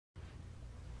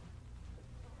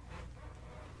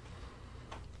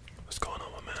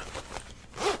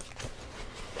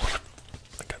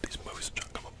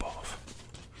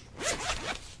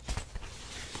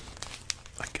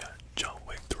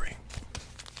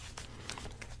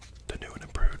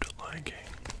Lion King,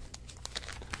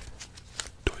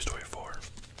 Toy Story 4,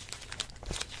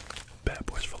 Bad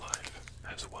Boys for Life,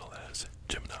 as well as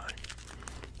Gemini.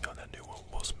 You know, that new one,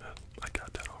 Will Smith. I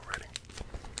got that already.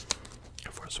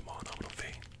 And for a small nominal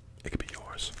fee, it could be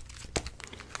yours.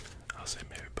 I'll say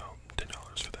maybe about $10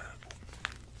 for that.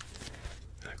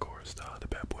 And of course, the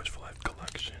Bad Boys for Life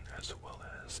collection, as well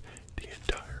as the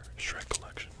entire Shrek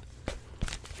collection.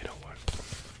 You know what?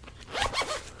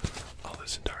 I'll let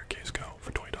this entire case go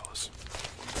for $20.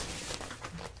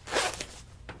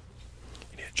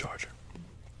 You need a charger.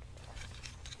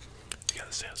 You got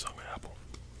a Samsung or Apple.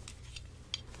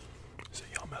 So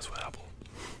y'all mess with Apple.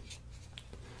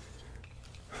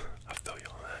 I feel you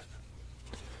on that.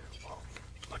 Well,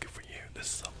 lucky for you, this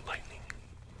is a lightning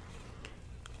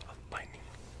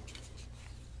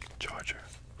charger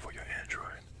for your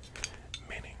Android,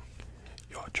 meaning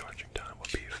your charging time will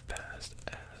be fast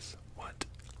as what?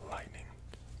 Lightning,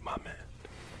 my man.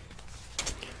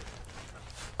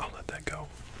 I'll let that go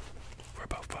for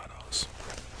about $5.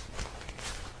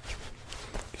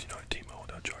 Cause you know at T-Mobile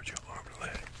they'll charge you an arm and a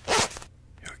leg.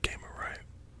 You're a gamer, right?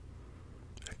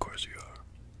 Of course you are.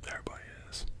 Everybody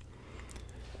is.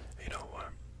 You know what?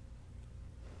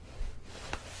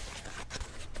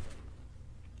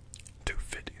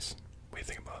 250s. What do you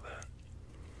think about that?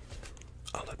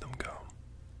 I'll let them go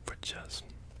for just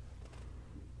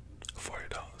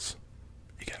 $40.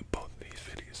 You got both of these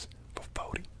fiddies for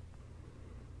 $40.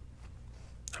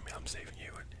 I mean, I'm saving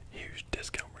you a huge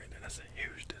discount right there. That's a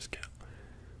huge discount.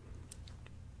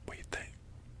 What do you think?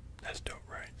 That's dope,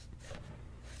 right?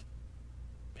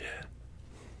 Yeah.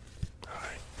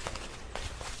 Alright.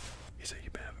 You say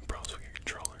you've been having problems with your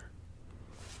controller.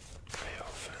 Hey, yo,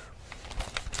 fam.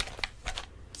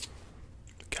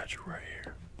 Got you right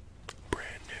here.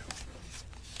 Brand new.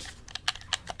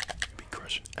 Be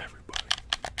crushing everybody.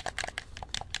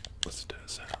 Listen to the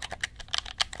sound.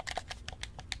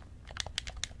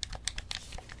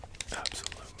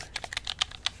 Absolutely.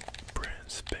 Brand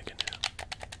spanking new.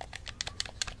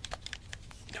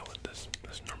 You know what? This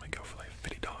normally go for like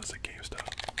 $50 at GameStop.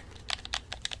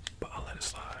 But I'll let it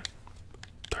slide.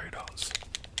 $30.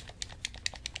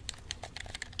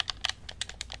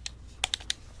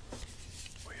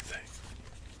 What do you think?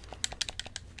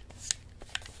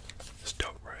 It's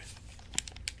dope, right?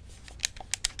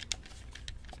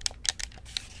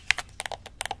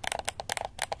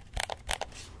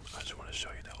 I just want to show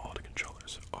you that all the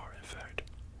controllers are in fact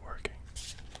working.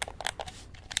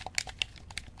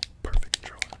 Perfect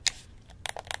controller.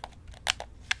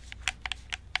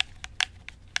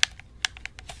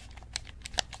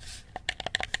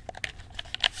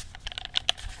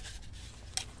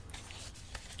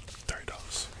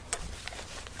 $30.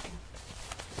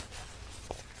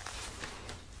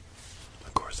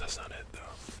 Of course, that's not it, though.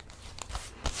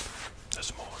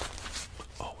 There's more.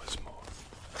 Always more.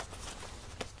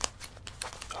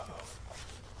 Uh-oh.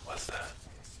 What's that?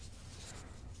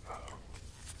 Uh-oh.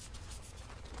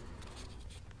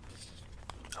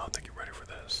 I don't think you're ready for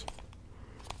this.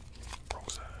 Wrong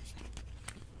side.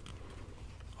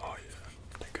 Oh,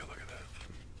 yeah. Take a look at that.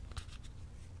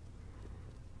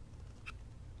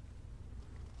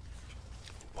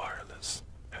 Wireless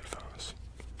headphones.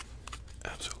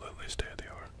 Absolutely state of the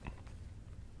art.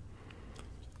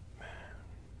 Man,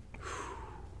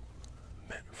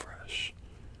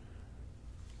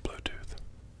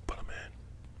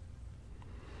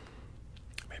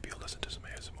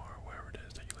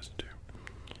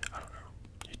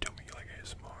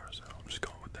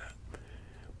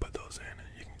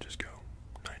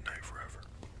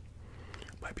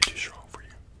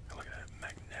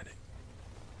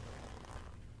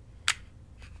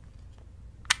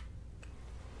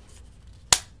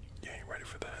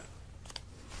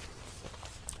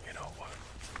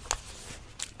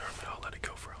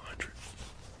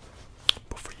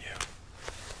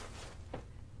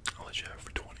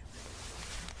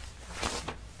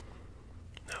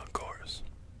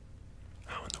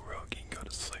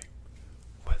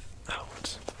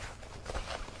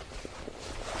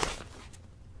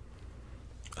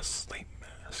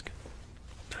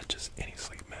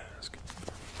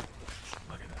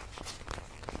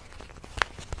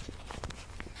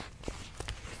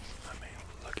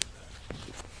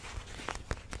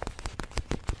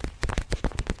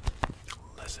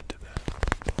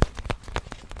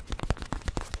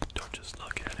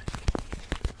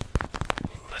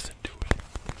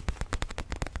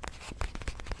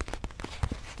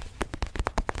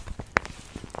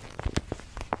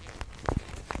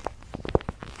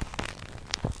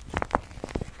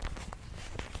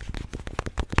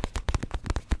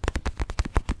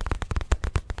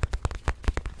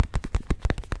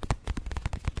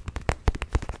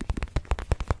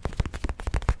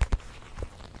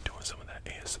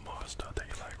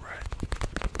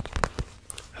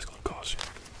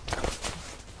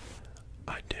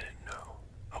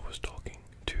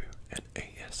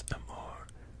 ASMR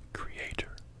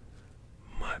creator.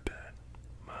 My bad.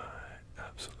 My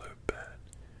absolute bad.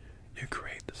 You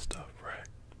create the stuff, right?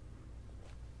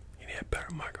 You need a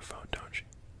better microphone, don't you?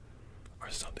 Or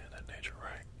something of that nature,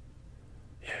 right?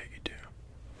 Yeah, you do.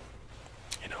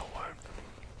 You know what?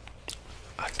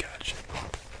 I got you.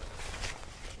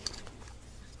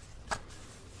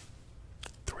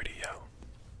 3DO.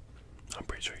 I'm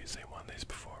pretty sure you've seen one of these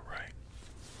before, right?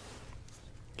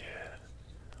 Yeah.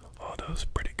 All those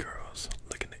pretty girls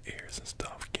licking the ears and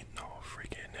stuff, getting all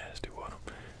freaking nasty with them.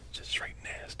 Just straight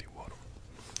nasty with them.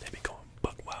 They be going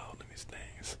buck wild in these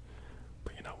things.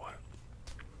 But you know what?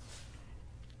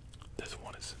 This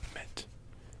one is mint.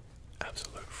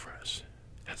 Absolute fresh.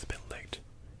 Hasn't been licked,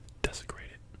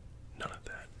 desecrated. None of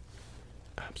that.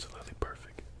 Absolutely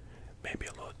perfect. Maybe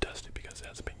a little dusty because it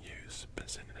hasn't been used. Been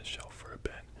sitting in the shelf for a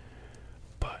bit.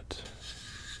 But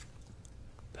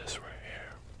this right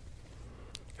here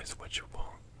is what you want.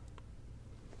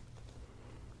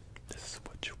 This is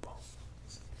what you want.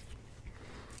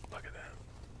 Look at that.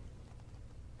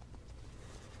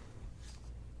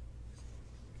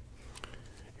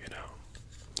 You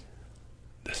know,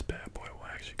 this bad boy will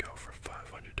actually go for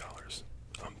 $500.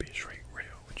 I'm being straight real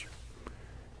with you.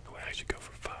 It will actually go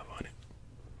for $500.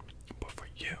 But for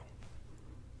you,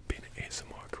 being an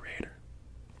ASMR creator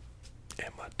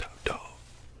and my top dog,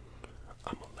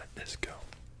 I'm gonna let this go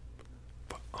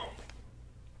for only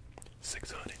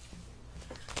 $600.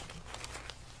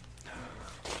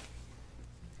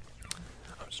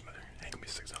 I'm just matter. Ain't gonna be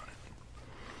 $600.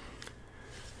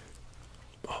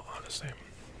 Oh, honestly,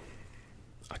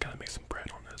 I gotta make some bread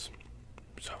on this,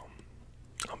 so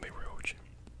I'll be real with you.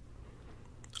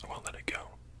 I won't let it go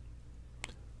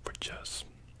for just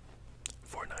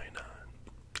 $4.99,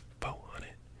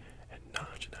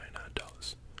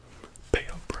 $499. Pay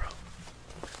up, bro.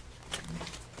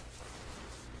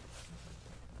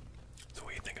 So what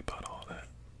do you think about all that?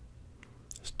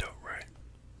 It's dope, right?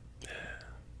 Yeah,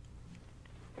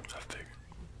 I figured.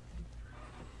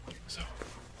 So,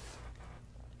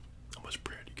 how much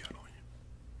bread you got on you?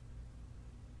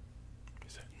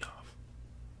 Is that enough?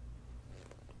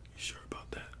 You sure about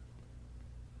that?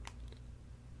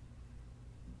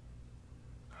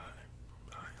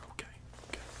 Alright, okay.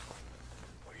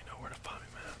 Well, you know where to find me,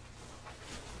 man.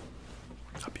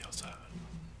 I'll be outside.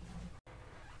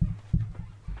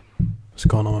 What's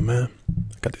going on, my man?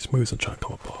 I got these moves I'm trying to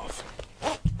come up off.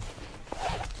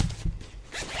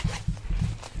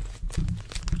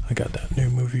 I got that new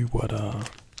movie with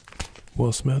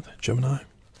Will Smith, Gemini.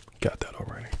 Got that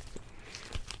already.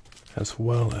 As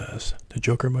well as the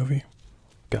Joker movie.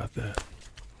 Got that.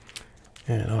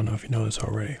 And I don't know if you know this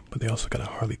already, but they also got a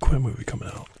Harley Quinn movie coming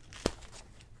out.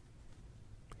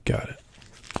 Got it.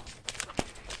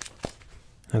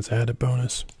 As an added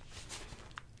bonus,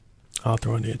 I'll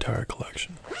throw in the entire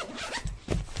collection.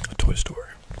 A Toy Story.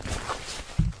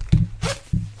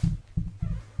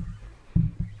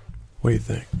 What do you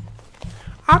think?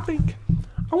 I think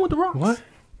I want the rocks. What?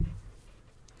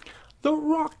 The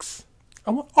rocks.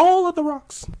 I want all of the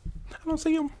rocks. I don't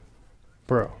see them.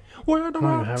 Bro, Where are the I'm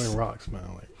not rocks? even having rocks,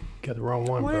 man. Like, you got the wrong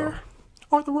one, Where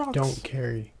are the rocks? bro. Don't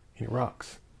carry any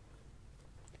rocks.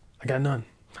 I got none.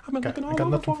 I've been looking all I got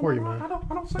over nothing for you, them. man. I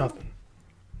don't see Nothing. them.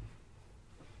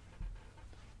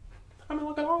 I've been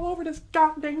looking all over this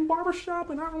goddamn barbershop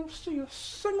and I don't see a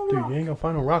single Dude, rock. you ain't gonna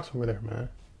find no rocks over there, man.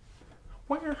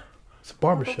 Where It's a are the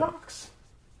barbershop. rocks?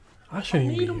 I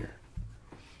shouldn't I even need be 'em. here.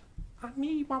 I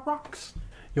need my rocks.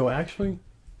 Yo, actually,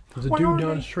 there's a Where dude are down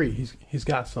they? the street. He's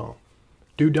got some.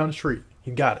 Dude down the street.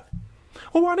 He got it.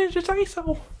 Well, why didn't you say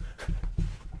so?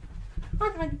 I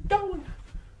gotta get going.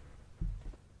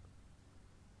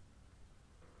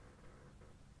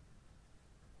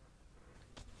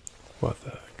 What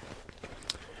the heck?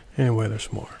 Anyway,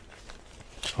 there's more.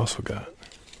 Also got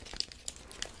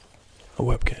a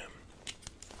webcam.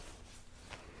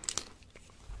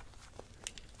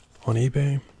 On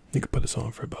eBay, you could put this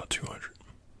on for about $200.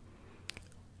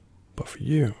 But for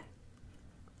you,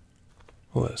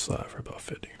 we'll let it slide for about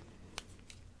 $50.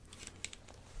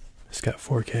 It's got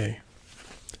 4K,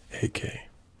 8K,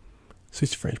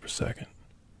 60 frames per second.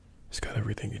 It's got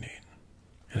everything you need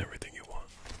and everything you want.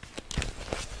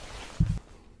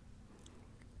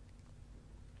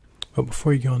 But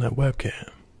before you get on that webcam,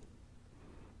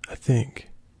 I think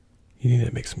you need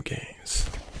to make some gains.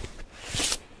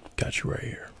 Got you right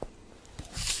here.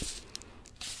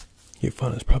 You can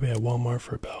find this probably at Walmart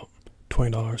for about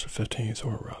 $20 or $15,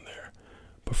 somewhere around there.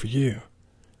 But for you,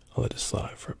 I'll let it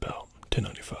slide for about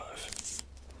 $10.95.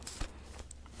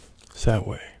 So that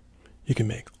way, you can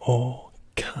make all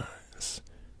kinds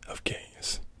of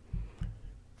gains.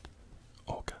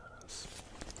 All kinds.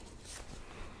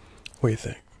 What do you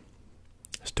think?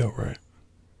 It's dope, right?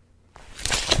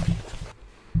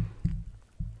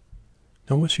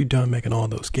 Now once you're done making all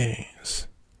those gains,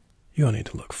 you're gonna need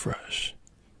to look fresh.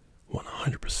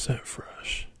 100%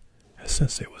 fresh, as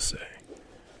Sensei would say.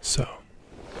 So,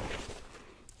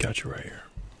 got you right here.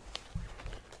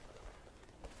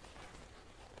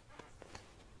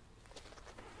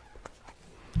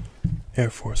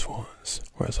 Air Force Ones,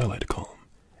 or as I like to call them,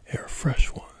 Air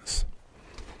Fresh Ones.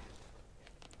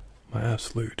 My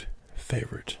absolute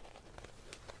favorite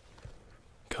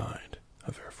kind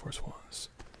of Air Force Ones.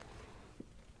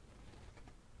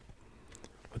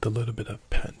 With a little bit of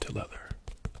patent leather.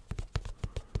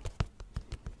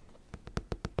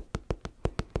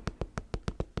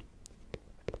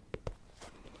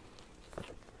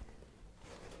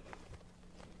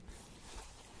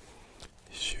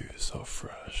 Shoes so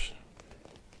fresh.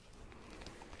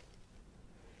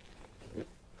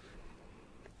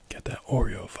 Get that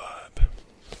Oreo vibe.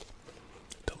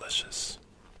 Delicious.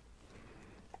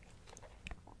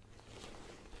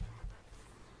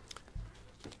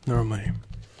 Normally,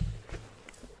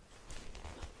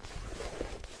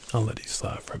 I'll let these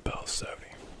slide for about 70.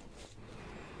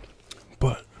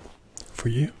 But for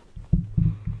you,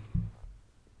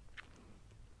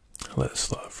 I'll let it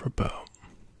slide for about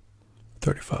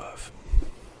 35.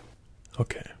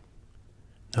 Okay.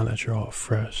 Now that you're all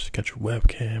fresh, got your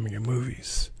webcam and your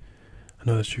movies, I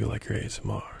know that you like your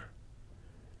ASMR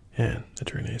and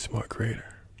that you're an ASMR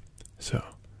creator. So,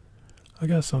 I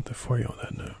got something for you on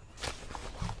that note.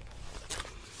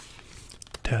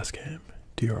 Tascam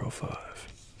DR05.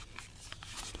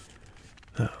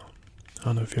 Now, I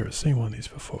don't know if you've ever seen one of these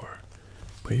before,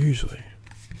 but usually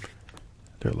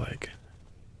they're like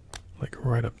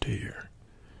right up to here.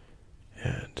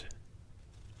 And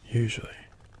usually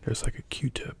there's like a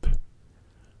Q-tip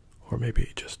or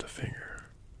maybe just a finger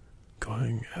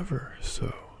going ever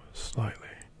so slightly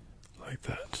like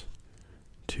that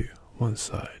to one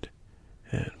side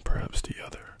and perhaps the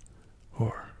other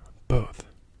or both.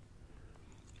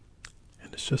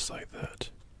 And it's just like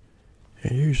that.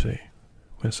 And usually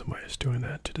when somebody is doing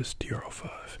that to this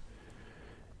DR05,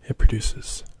 it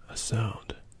produces a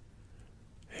sound,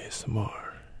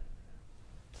 ASMR.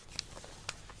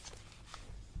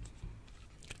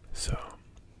 So,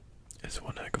 it's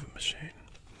one heck of a machine.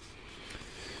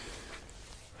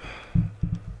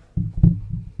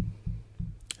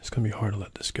 It's going to be hard to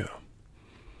let this go,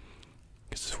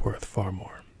 because it's worth far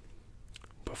more.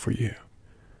 But for you,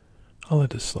 I'll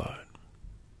let this slide.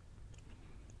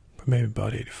 For maybe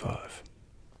about 85.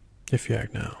 If you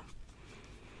act now.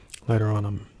 Later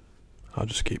on, I'll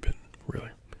just keep it, really.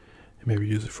 And maybe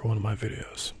use it for one of my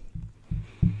videos.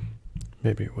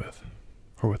 Maybe with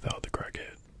or without the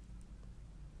crackhead.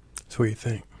 So what do you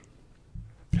think?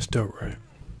 It's dope, right?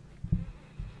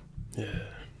 Yeah.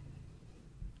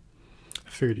 I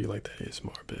figured you like the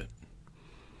ASMR bit.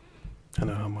 I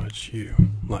know how much you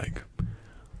like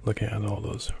looking at all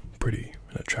those pretty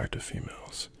and attractive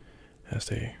females as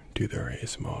they do their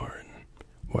ASMR and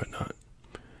whatnot.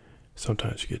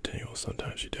 Sometimes you get tingles,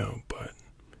 sometimes you don't, but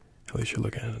at least you're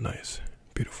looking at a nice,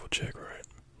 beautiful chick, right?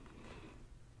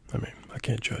 I mean, I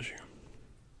can't judge you.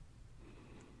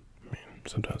 I mean,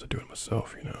 sometimes I do it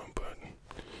myself, you know, but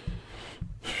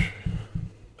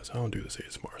I don't do this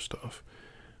ASMR stuff.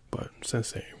 But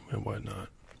Sensei and whatnot,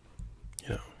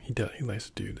 you know, he likes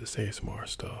to do this ASMR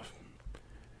stuff.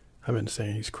 I've been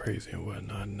saying he's crazy and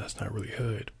whatnot, and that's not really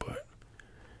hood, but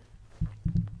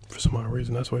for some odd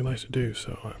reason, that's what he likes to do.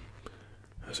 So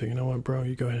I said, you know what, bro,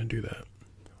 you go ahead and do that.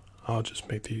 I'll just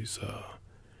make these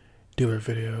dealer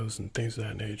videos and things of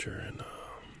that nature, and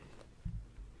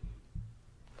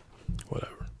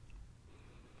whatever.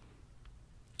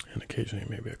 And occasionally,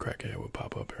 maybe a crackhead will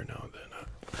pop up every now and then.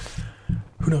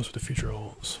 Who knows what the future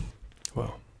holds?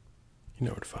 Well, you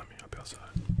know where to find me. I'll be outside.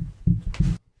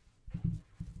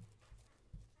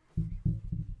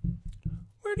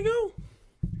 Where'd he go?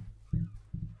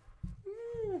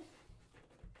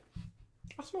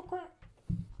 I smell crap.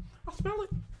 I smell it.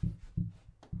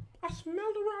 I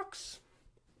smell the rocks.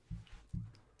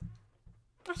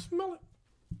 I smell it.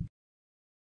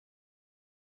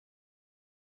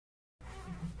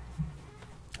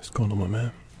 What's going on, my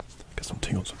man? Got some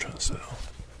tingles I'm trying to sell.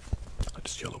 Like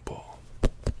this yellow ball.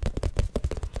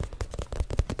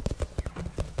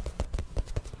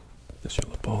 This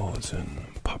yellow ball is in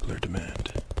popular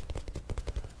demand.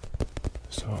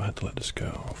 So I had to let this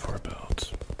go for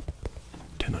about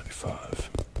 $10.95.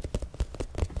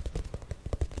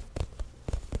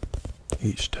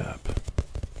 Each tap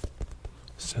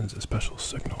sends a special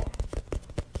signal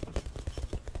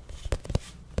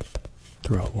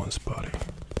throughout one's body.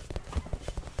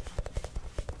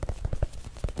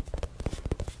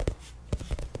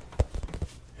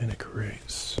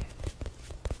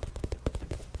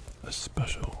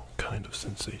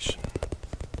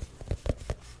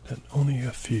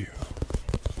 few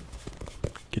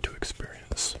get to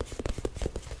experience.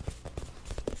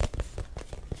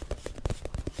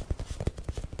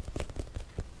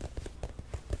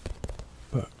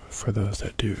 But for those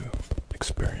that do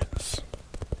experience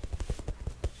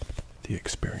the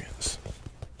experience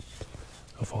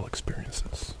of all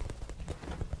experiences,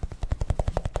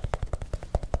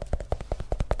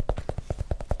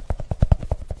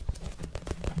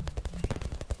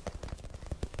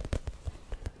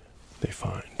 they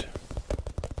find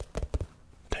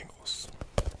tingles.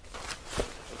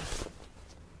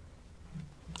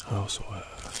 I also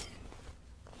have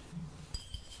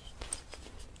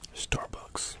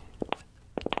Starbucks.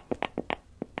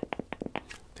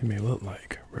 They may look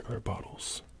like regular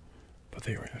bottles, but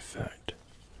they are in fact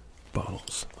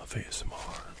bottles of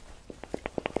ASMR.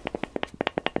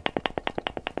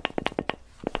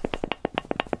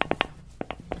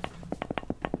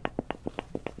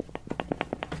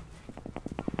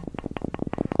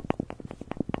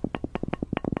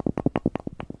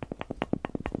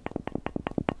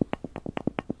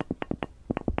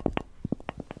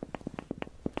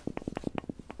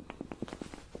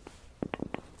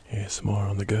 ASMR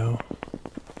on the go.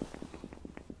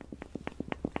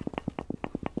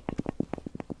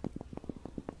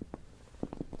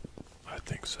 I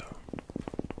think so.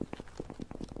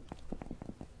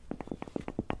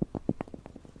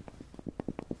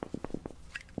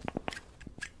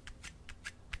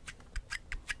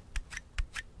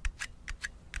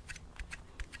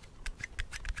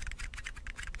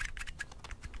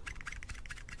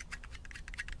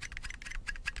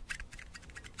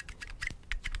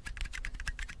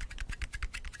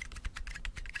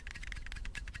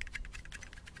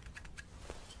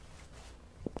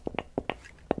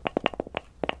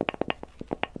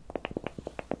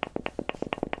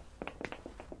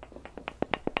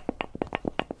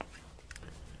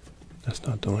 That's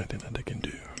not the only thing that they can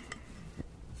do.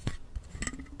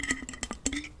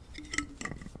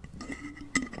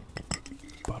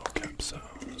 Bottle cap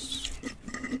sounds.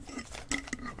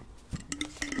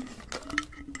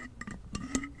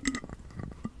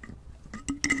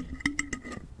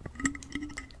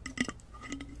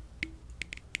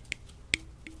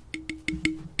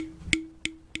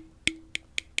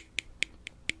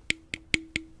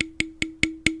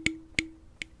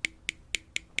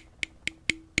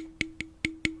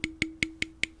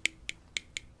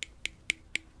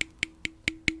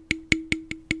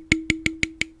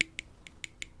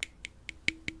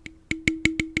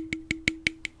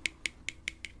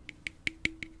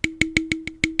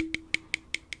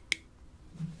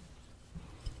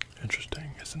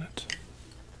 Interesting, isn't it?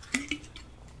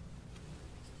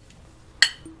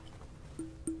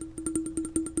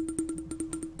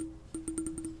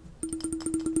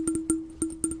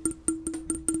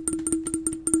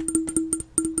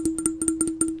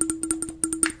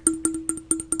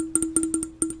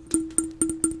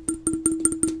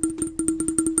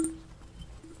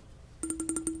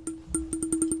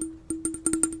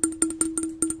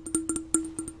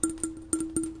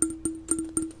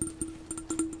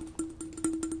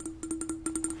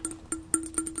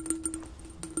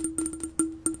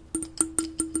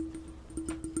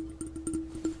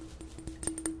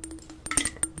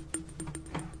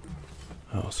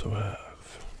 I also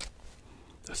have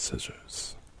the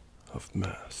scissors of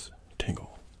mass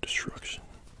tingle destruction.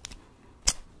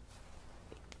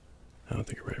 I don't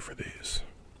think you're ready for these,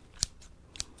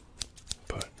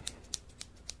 but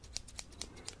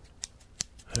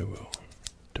I will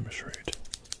demonstrate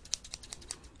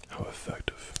how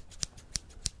effective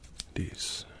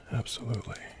these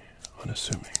absolutely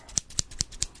unassuming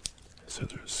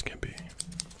scissors can be.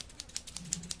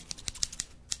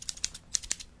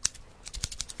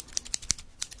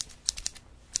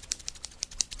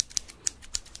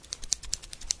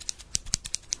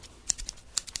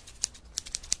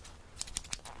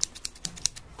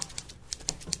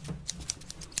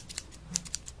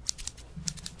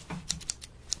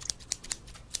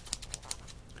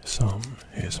 Some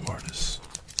ASMR artists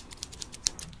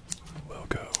will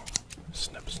go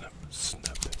snip, snip,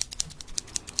 snip.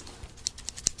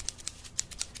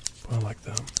 But I like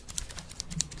them.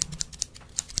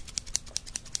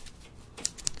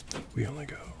 We only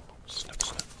go snip,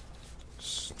 snip,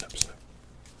 snip, snip,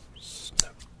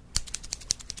 snip.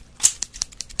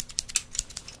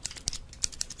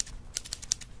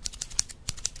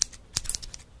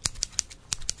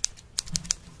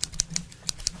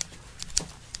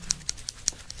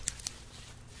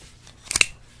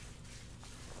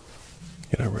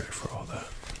 You're not ready for all that,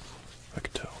 I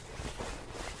can tell.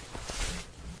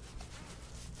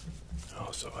 I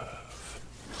also have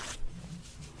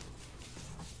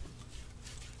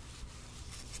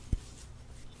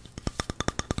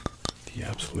the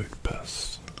absolute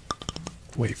best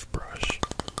wave brush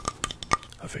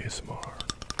of ASMR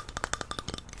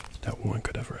that one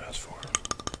could ever ask for.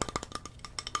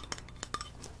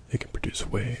 It can produce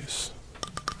waves,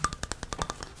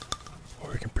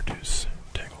 or it can produce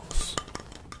tingles.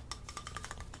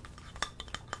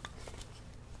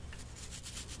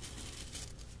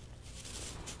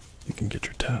 You can get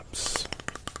your taps,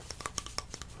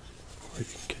 or you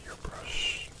can get your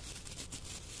brush.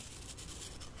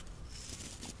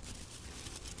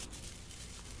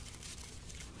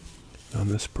 Now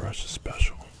this brush is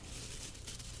special,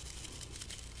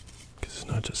 because it's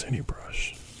not just any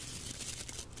brush.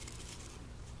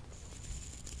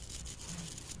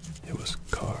 It was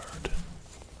carved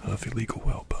out of illegal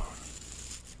whalebone.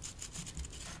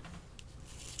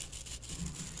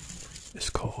 It's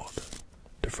called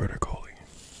diverticoli.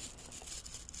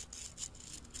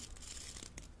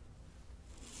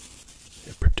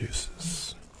 It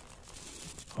produces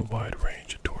a wide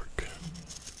range of torque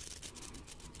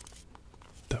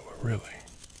that will really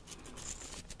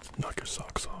knock your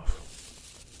socks off.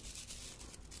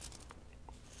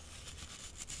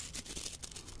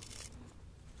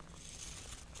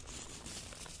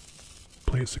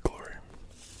 Blaze of Glory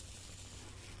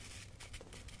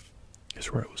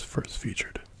is where it was first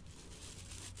featured,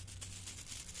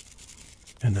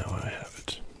 and now I have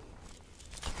it.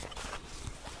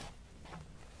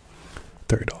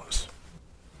 $30.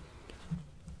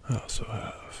 I also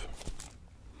have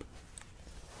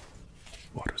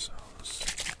water sounds.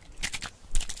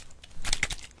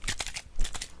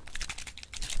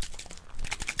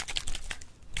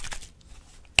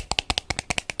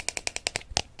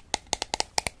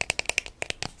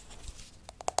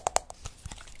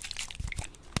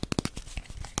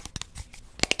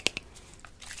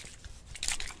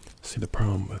 See, the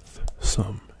problem with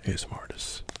some ASMR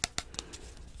artists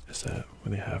is that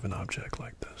when they have an object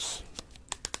like this,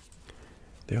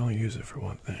 they only use it for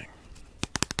one thing,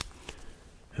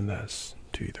 and that's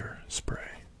to either spray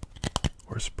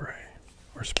or spray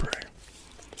or spray.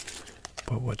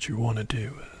 But what you want to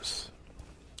do is,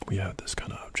 when you have this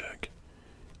kind of object,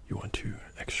 you want to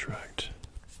extract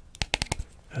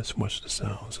as much of the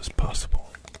sounds as possible.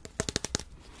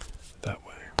 That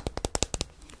way,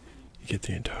 you get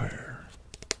the entire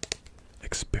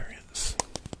experience.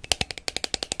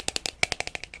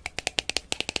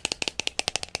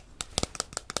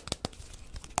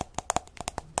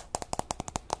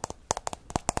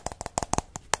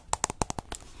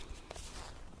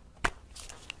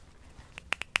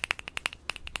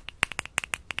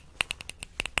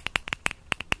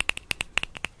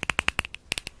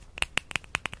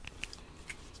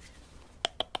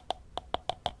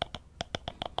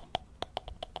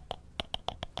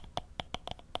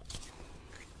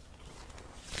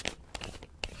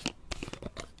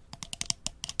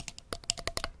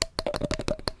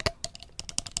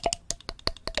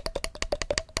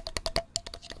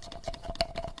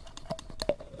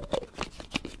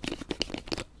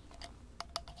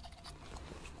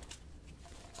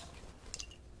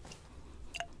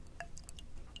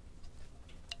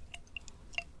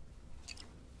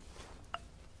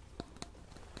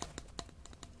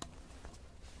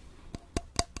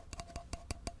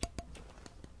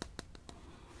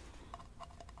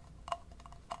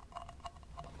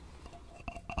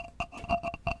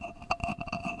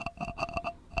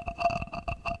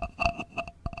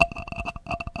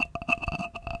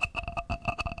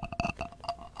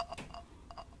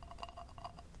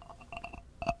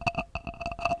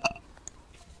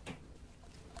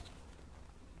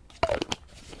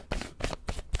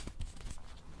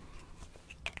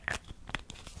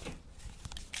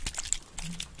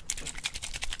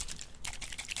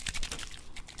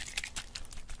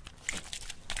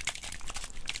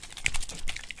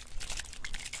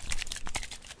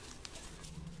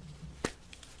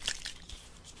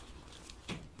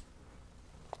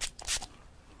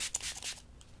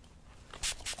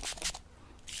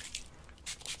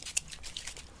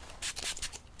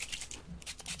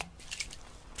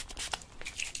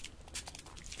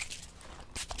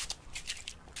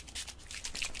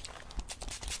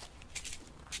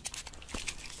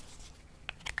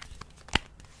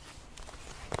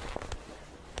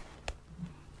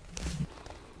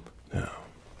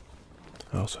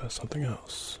 I also have something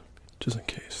else, just in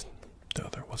case the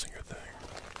other wasn't your thing.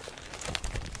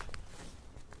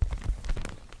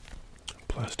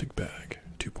 Plastic bag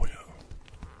 2.0.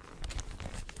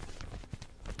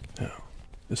 Now,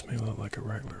 this may look like a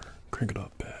regular crinkled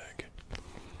up bag,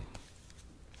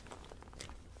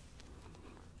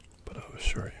 but I will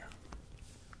assure you,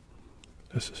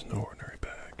 this is no ordinary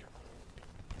bag.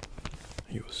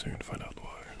 You will soon find out why.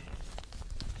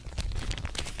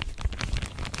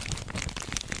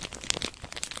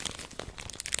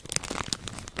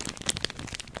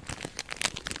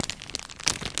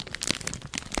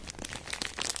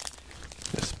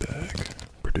 bag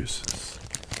produces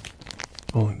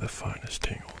only the finest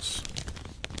tingles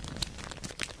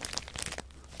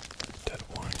that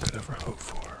one could ever hope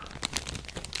for.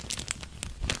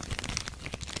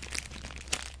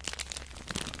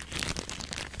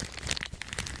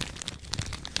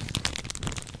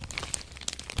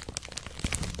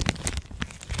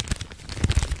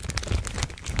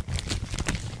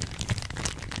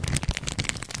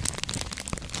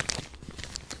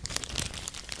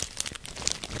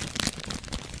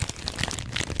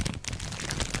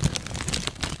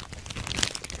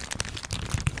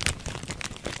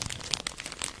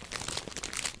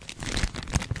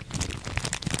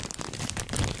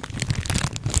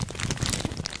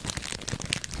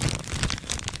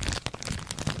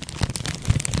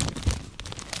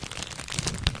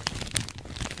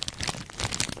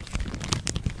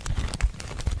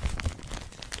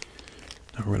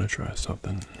 Now we're going to try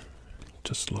something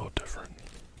just a little different.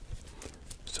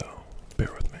 So, bear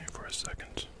with me for a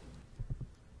second.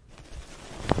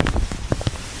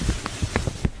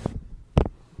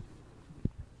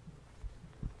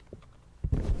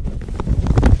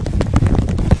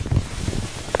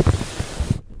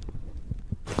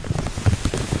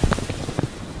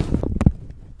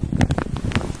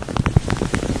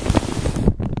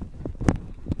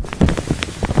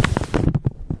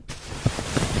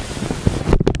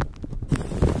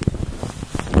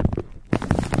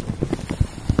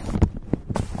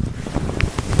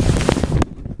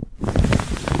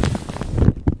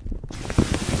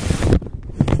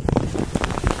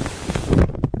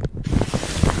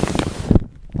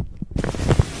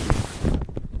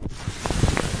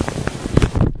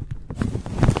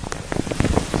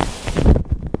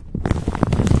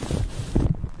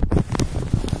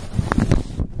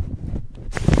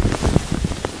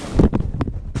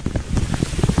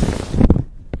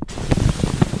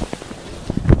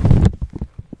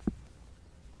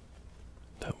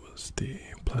 That was the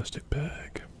plastic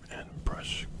bag and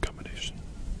brush combination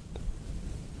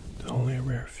that only a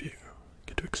rare few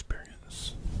get to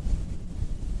experience.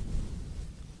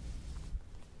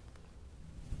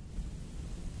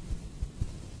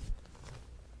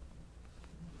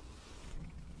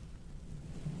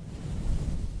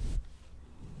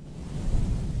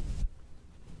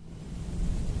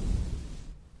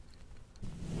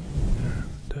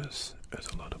 This is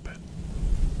a little bit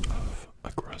of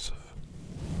aggressive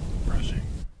brushing.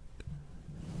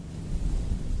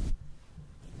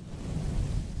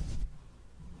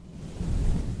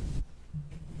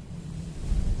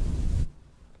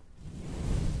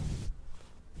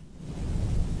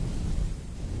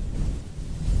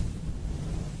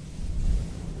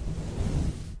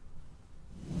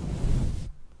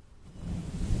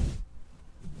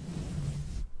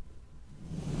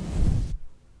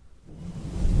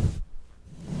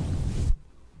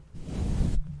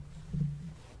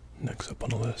 Next up on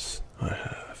the list, I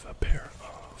have a pair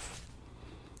of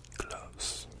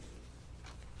gloves.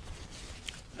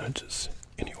 Not just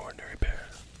any ordinary pair,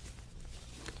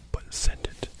 but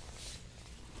scented.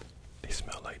 They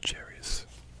smell like cherries.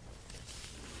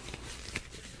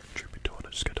 Truth be told, I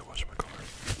just got to wash my car.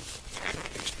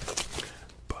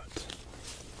 But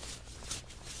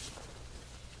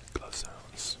glove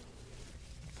sounds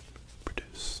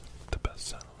produce the best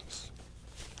sounds.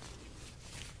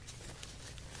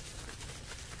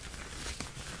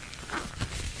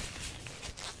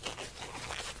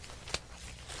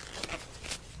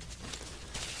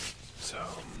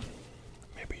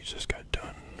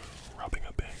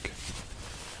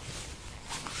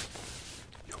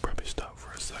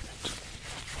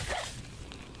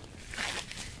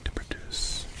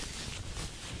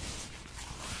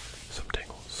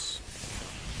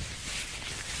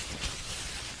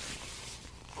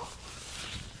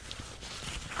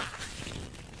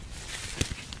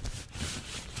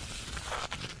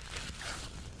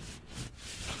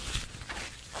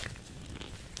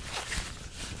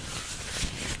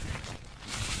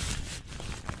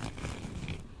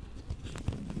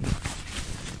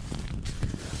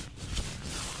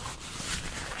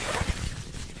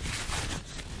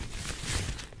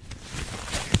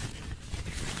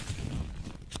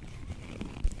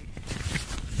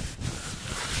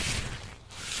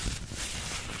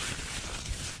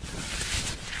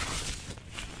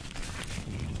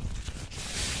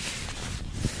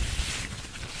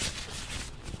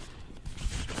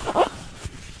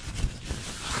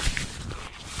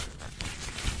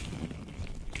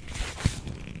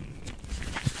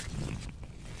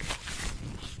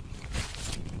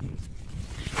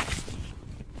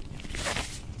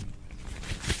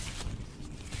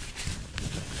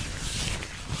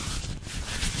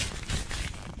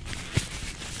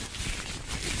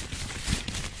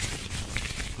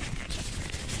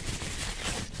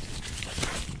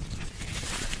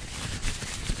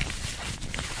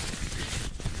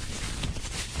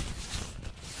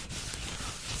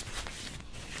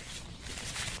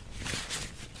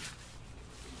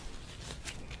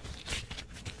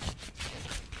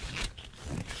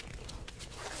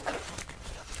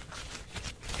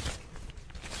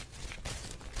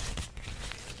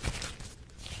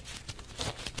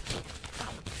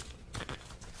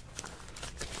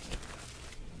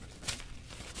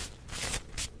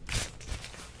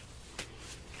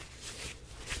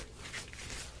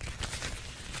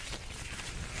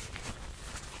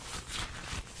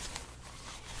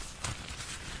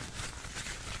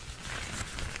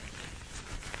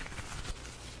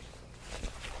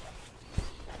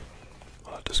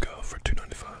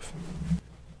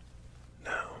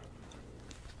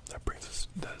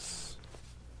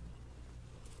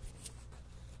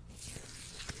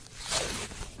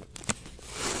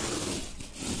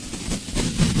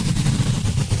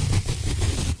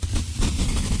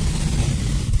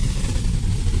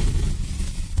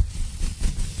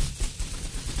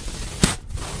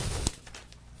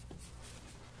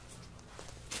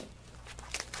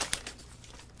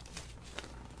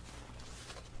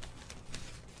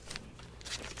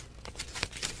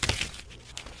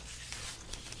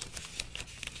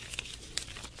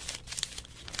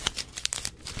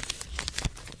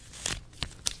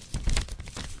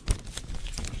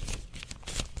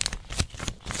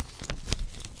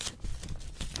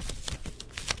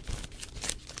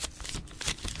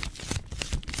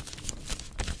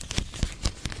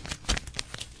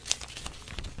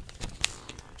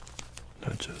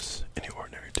 just any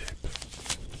ordinary tape.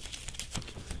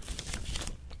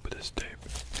 But this tape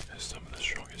is some of the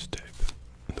strongest tape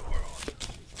in the world.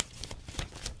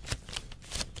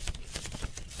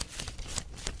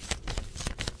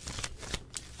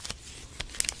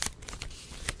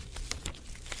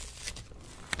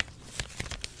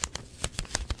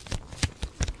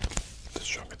 The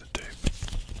stronger the tape,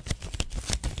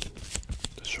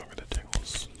 the stronger the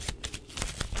tingles.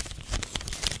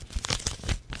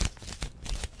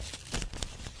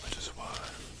 Which is why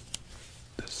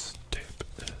this tape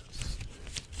is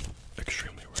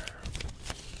extremely rare.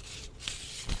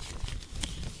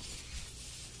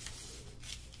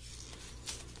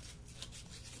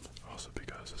 Also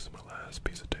because this is my last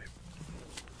piece of tape.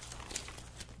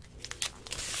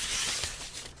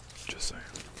 Just saying.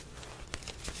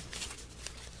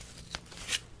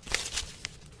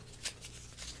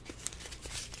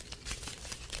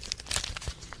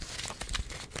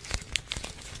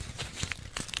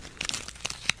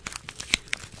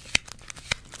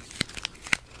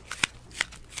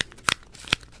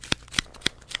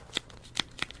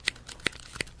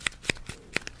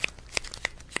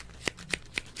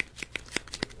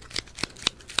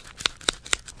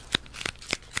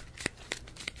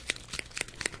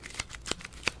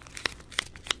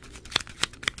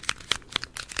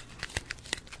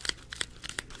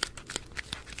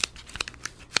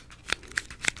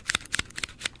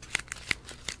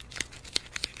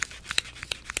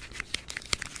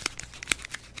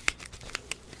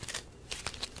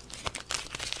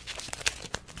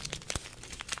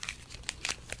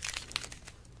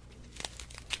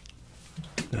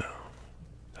 Now,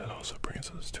 that also brings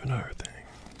us to another thing.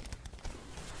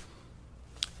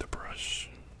 The brush.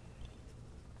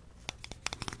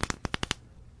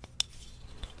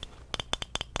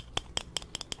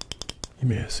 You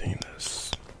may have seen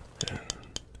this in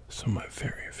some of my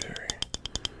very, very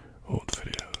old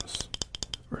videos.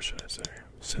 Or should I say,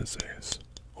 Sensei's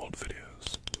old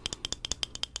videos.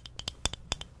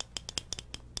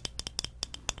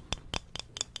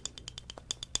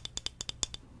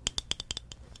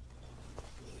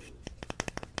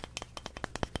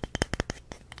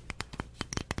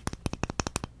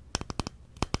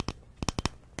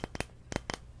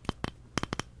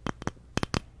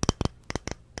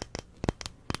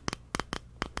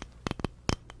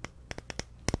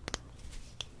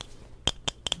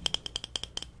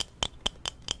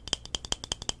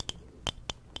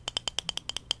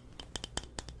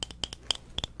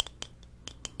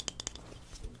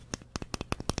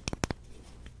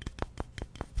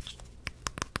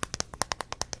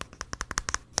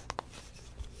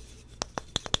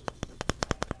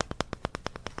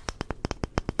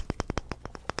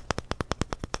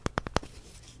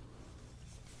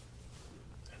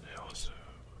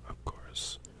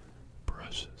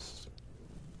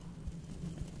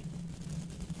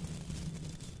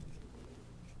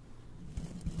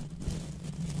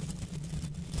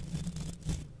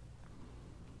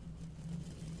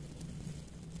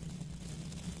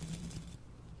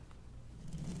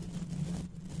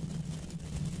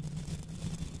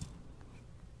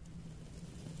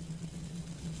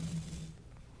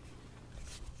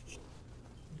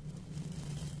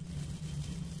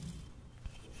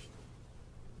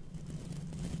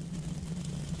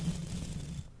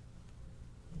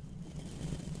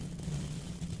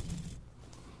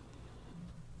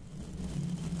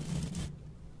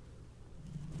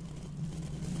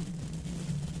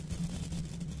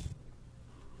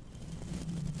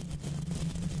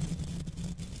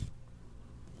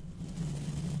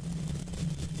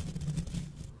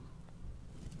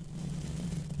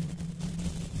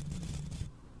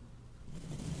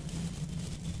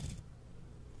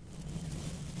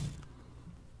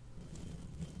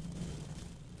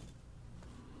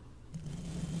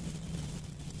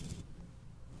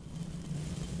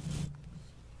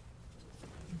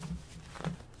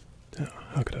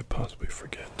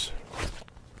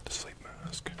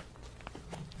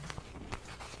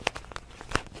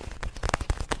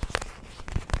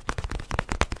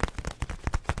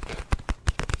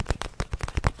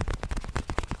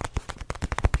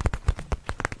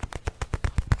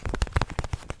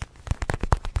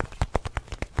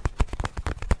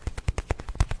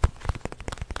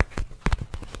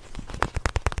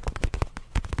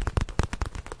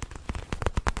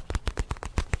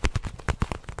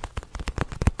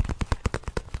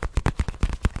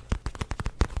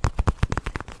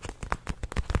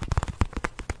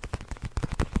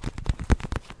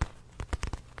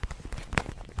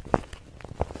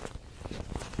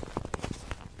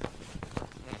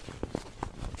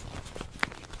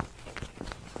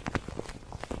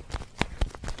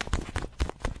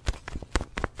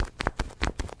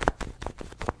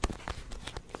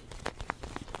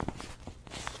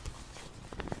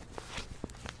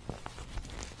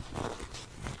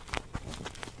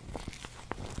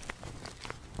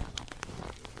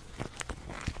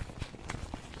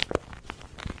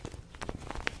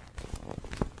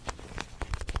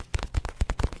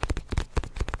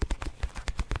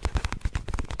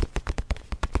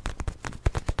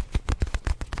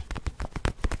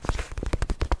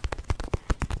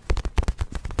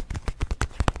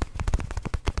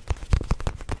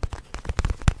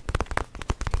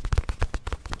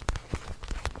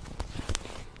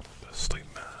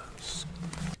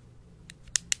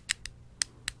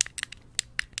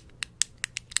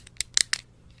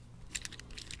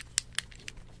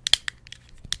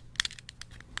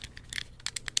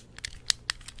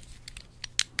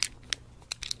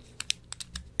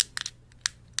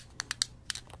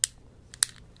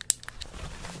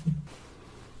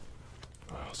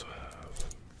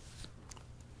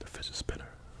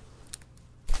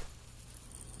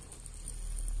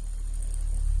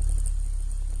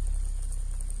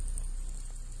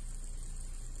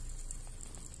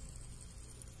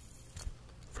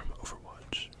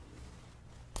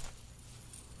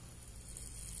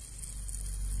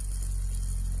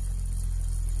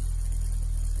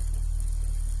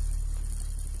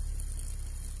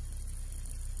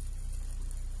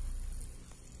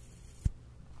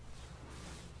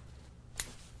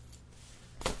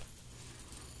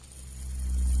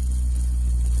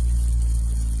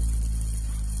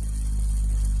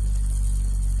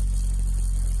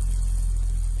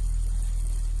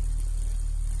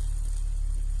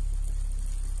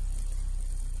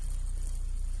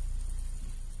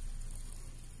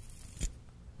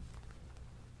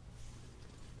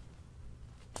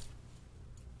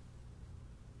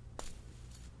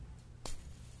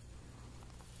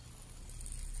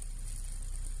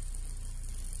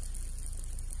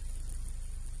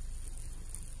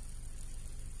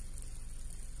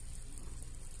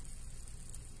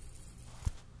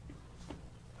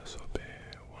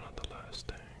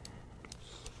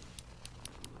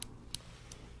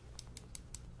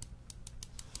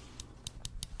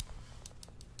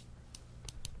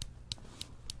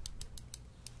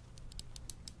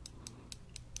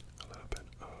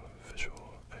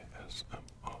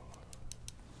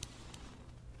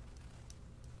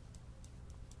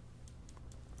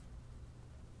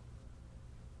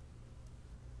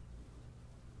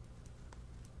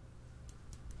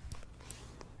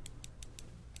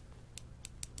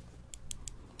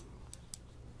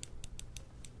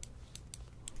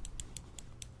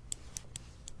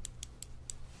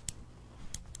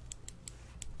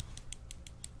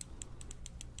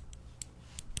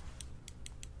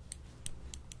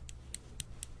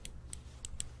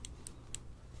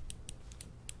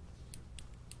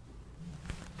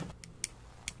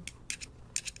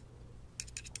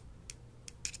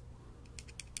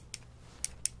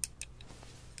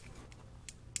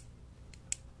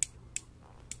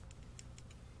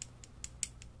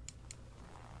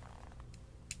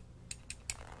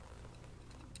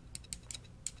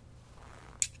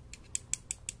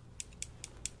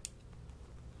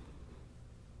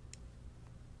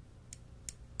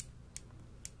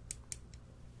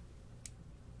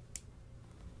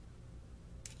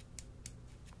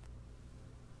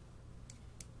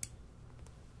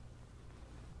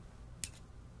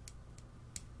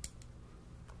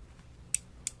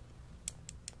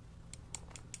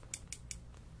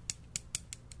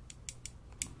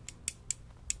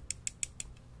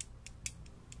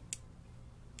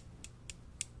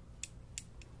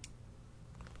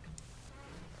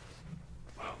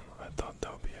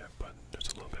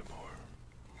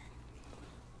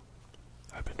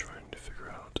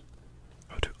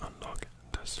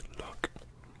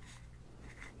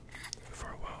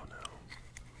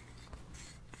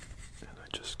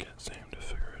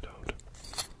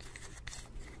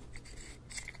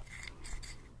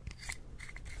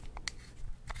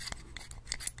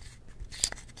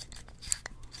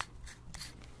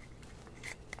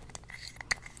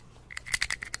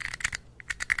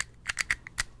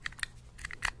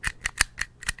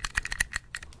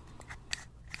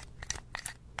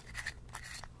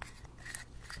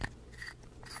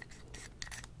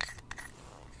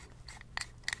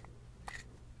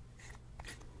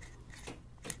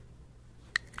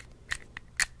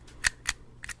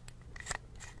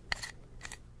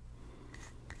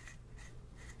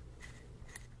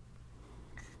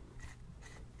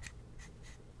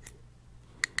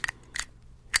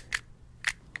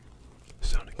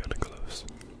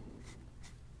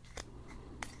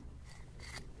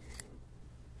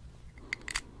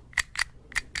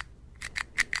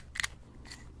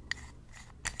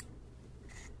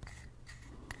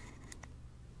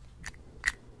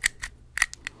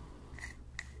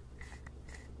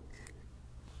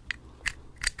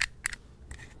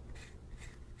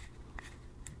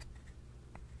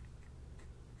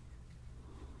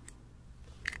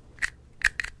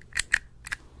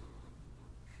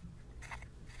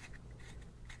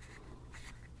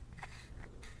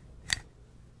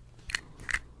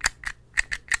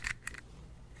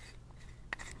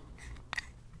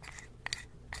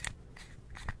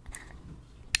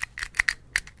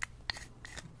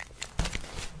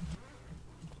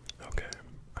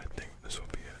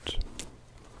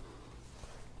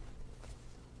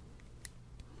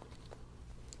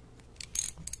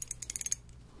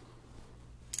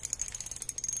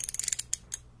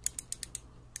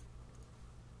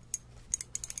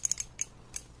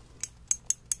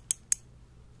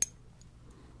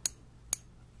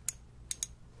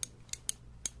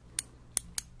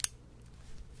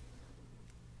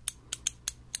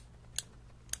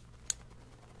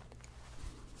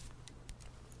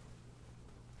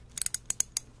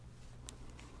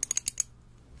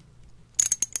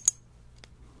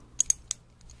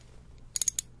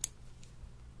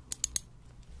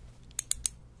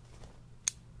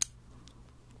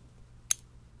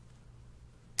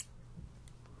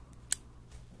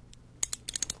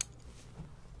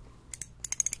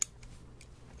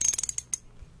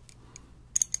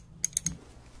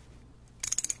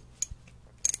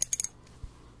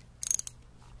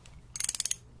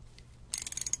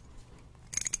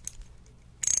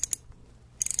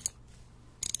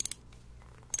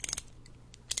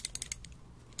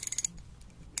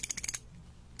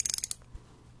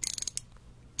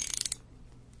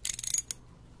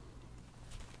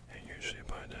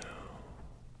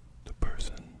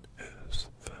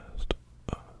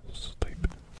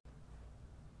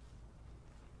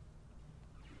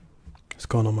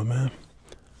 going on, my man?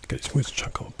 Got a smooth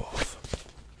chunk on off.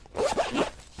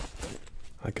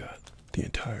 I got the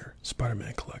entire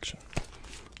Spider-Man collection.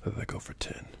 Let that go for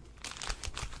 10.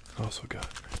 I also got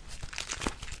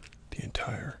the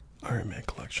entire Iron Man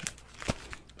collection.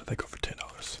 Let that go for $10.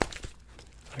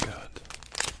 I got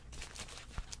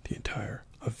the entire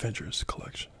Avengers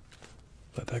collection.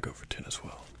 Let that go for 10 as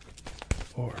well.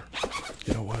 Or,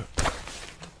 you know what?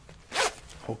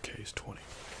 Whole case 20.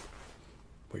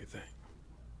 What do you think?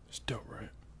 It's dope, right?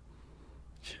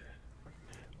 Yeah.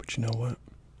 But you know what?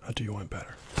 I'll do you one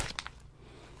better.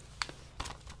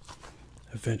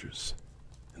 Avengers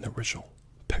in the original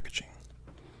packaging.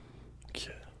 Yeah.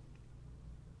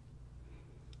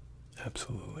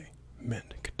 Absolutely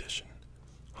mint condition.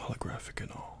 Holographic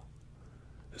and all.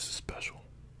 This is special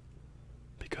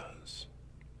because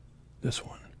this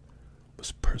one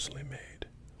was personally made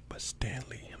by Stan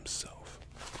Lee himself.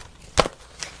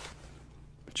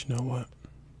 But you know what?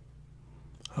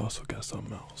 I also got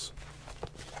something else.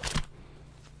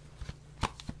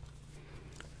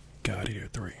 God Eater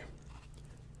 3.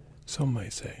 Some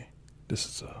might say this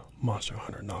is a Monster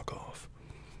Hunter knockoff.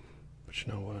 But you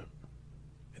know what?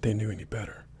 If they knew any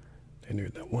better, they knew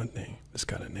that one thing, this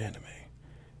got an anime.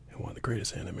 And one of the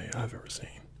greatest anime I've ever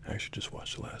seen. I actually just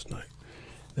watched it last night.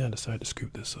 Then I decided to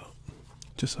scoop this up.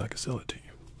 Just so I could sell it to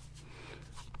you.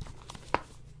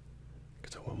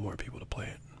 Because I want more people to play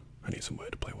it. I need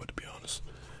somebody to play with, to be honest.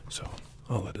 So,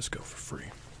 I'll let this go for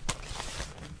free.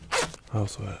 I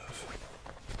also have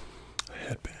a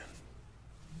headband.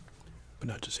 But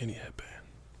not just any headband.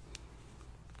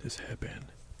 This headband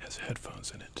has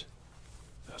headphones in it.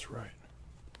 That's right.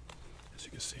 As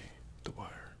you can see, the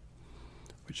wire,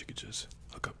 which you could just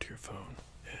hook up to your phone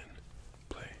and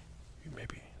play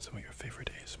maybe some of your favorite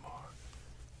ASMR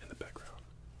in the background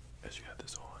as you have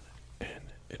this on.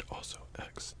 And it also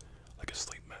acts like a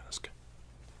sleep mask.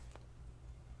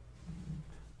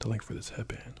 The link for this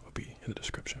headband will be in the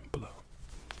description below.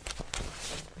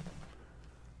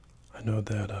 I know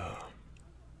that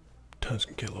times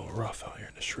can get a little rough out here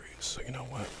in the streets, so you know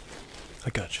what?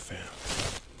 I got you, fam.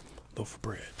 Loaf of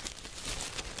bread.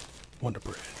 Wonder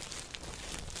Bread.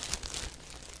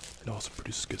 It also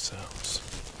produces good sounds.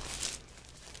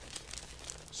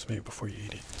 So maybe before you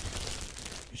eat it,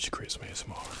 you should create some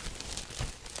ASMR.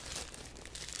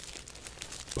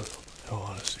 But in all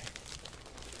honesty,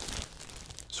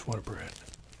 this Wonder Bread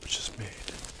was just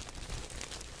made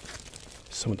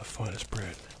some of the finest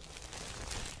bread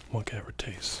one can ever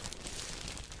taste,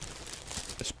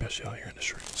 especially out here in the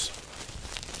streets.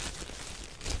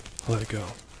 I'll let it go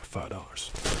for $5.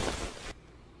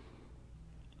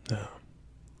 Now,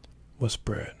 what's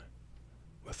bread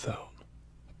without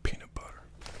peanut butter?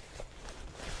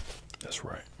 That's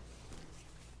right.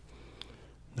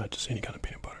 Not just any kind of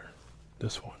peanut butter.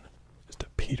 This one is the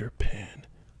Peter Pan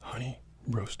honey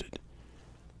roasted.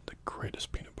 The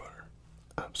greatest peanut butter.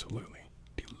 Absolutely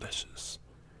delicious.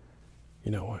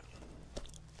 You know what?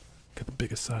 Got the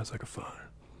biggest size I could find.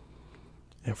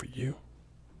 And for you,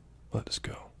 let this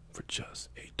go for just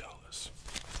 $8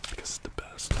 because it's the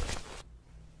best.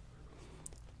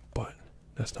 But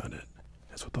that's not it.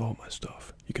 As with all my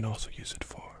stuff, you can also use it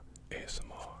for ASMR.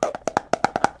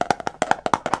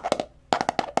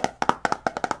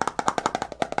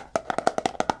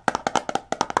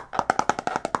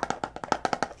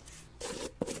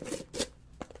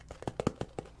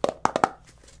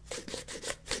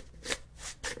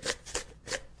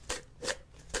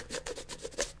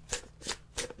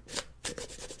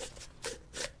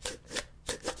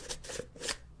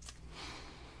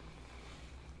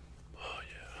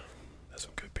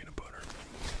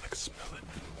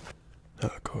 Now,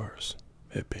 of course,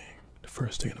 it being the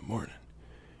first thing in the morning,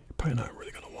 you're probably not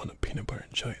really going to want a peanut butter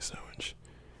and jelly sandwich.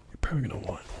 You're probably going to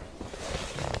want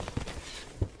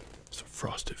some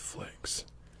frosted flakes.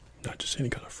 Not just any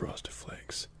kind of frosted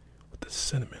flakes, with the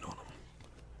cinnamon on them.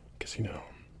 Because, you know,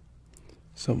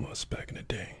 some of us back in the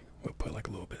day would put like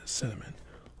a little bit of cinnamon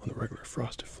on the regular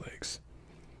frosted flakes.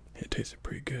 And it tasted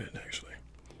pretty good, actually.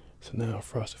 So now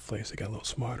frosted flakes, they got a little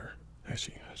smarter.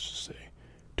 Actually, I should say,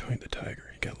 Tony the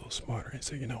Tiger, he got a little smarter and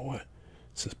said, you know what?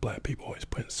 Since black people always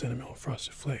putting cinnamon on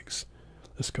frosted flakes,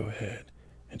 let's go ahead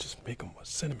and just make them with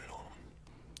cinnamon on them.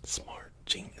 Smart,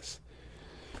 genius.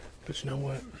 But you know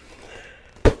what?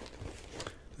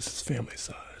 This is family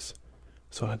size,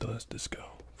 so I had to let this go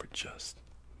for just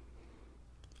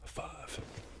a $5.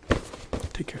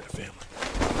 Take care of the family.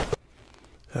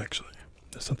 Actually,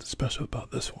 there's something special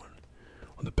about this one.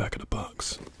 On the back of the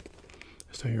box,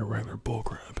 instead of your regular bull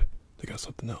crap, they got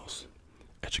something else.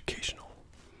 Educational.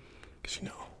 Because, you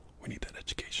know, we need that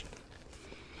education.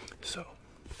 So,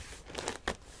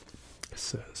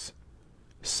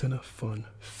 Senna fun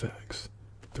facts.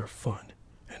 They're fun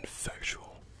and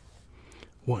factual.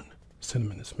 1.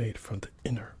 Cinnamon is made from the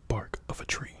inner bark of a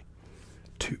tree.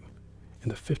 2. In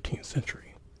the 15th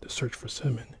century, the search for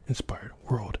cinnamon inspired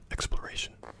world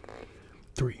exploration.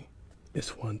 3.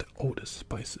 It's one of the oldest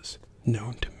spices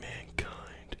known to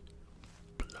mankind.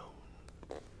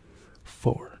 Blown.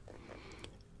 4.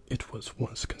 It was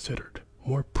once considered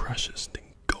more precious than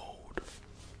gold.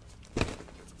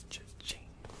 Cha-ching.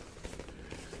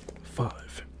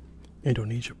 5.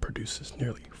 Indonesia produces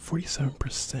nearly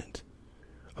 47%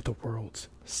 of the world's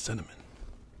cinnamon.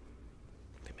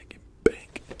 They make it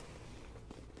bank.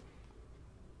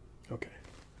 Okay.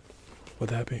 With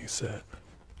that being said,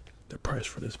 the price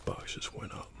for this box just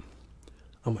went up.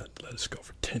 I'm gonna let this go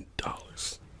for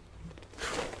 $10.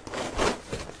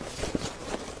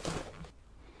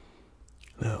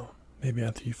 Now, maybe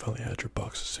after you finally had your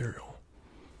box of cereal,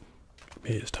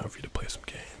 maybe it's time for you to play some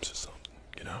games or something,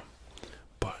 you know?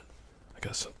 But I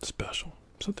got something special,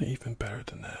 something even better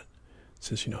than that.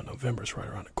 Since you know November's right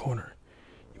around the corner,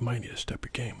 you might need to step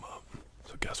your game up.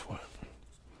 So guess what?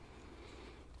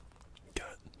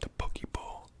 Got the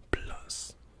Pokeball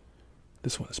Plus.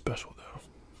 This one is special though,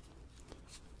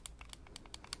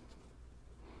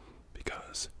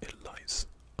 because it lights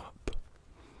up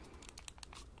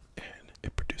and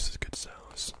it produces good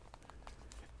sounds,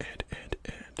 and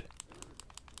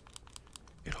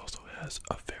it also has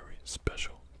a very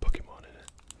special Pokemon in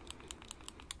it.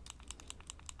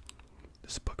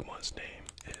 This Pokemon's name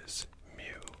is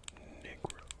Mew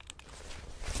Negro.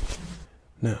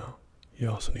 Now, you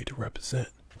also need to represent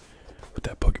with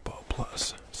that Pokeball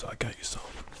Plus, so I got you some.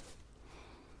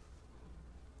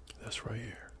 That's right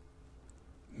here.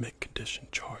 Mint condition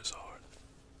Charizard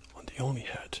on the only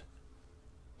hat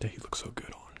that he looks so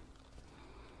good on.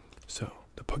 So,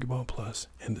 the Pokeball Plus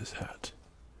and this hat,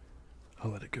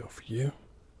 I'll let it go for you.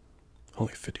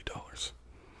 Only $50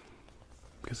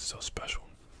 because it's so special.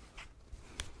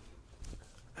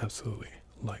 Absolutely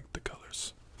like the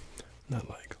colors, not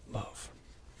like love.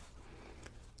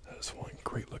 That is one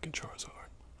great looking Charizard.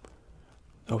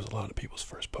 That was a lot of people's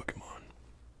first Pokemon.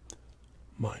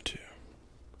 Mine too.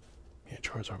 Me and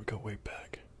Charizard would go way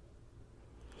back.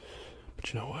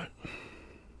 But you know what?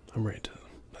 I'm ready to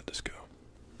let this go.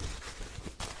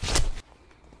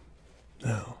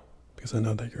 Now, because I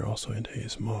know that you're also into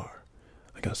ASMR,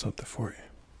 I got something for you.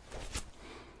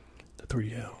 The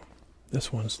 3L.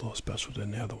 This one is a little special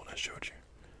than the other one I showed you.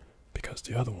 Because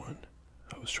the other one,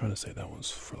 I was trying to say that one's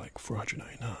for like $499.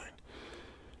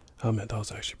 I admit that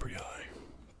was actually pretty high.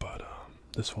 But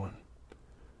this one,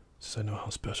 since I know how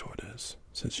special it is,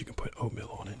 since you can put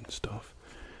oatmeal on it and stuff,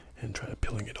 and try to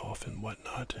peeling it off and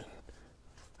whatnot, and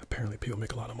apparently people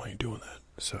make a lot of money doing that.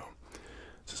 So,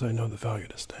 since I know the value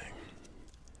of this thing,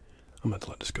 I'm going to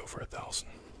let this go for $1,000.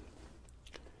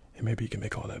 And maybe you can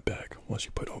make all that back once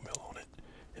you put oatmeal on it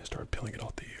and start peeling it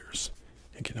off the ears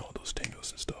and getting all those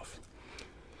tingles and stuff.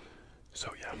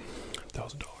 So yeah,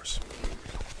 $1,000.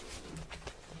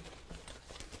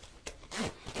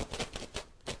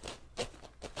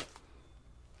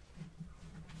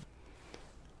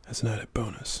 As an added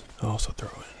bonus, I'll also throw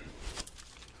in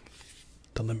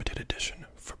the limited edition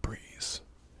Febreze,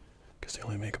 because they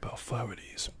only make about 5 of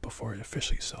these before it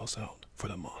officially sells out for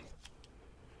the month.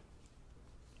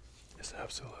 It's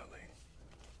absolutely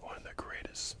one of the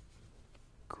greatest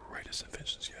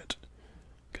inventions yet,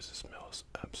 because it smells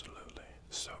absolutely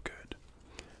so good.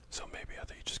 So maybe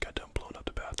after you just got done blowing up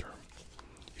the bathroom,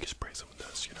 you can spray some of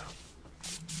this, you know.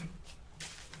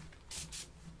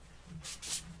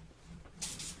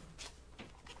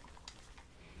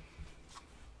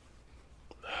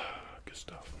 Good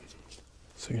stuff.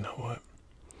 So you know what?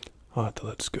 I'll have to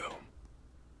let this go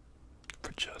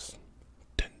for just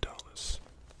 $10.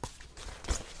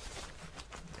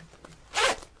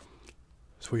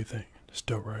 So what do you think? It's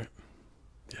dope, right?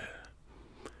 Yeah.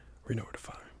 We know where to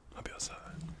find. I'll be outside.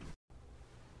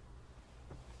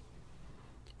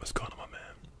 What's going on, my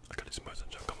man? I got these moves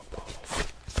and junk on my balls.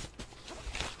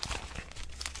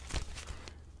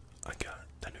 I got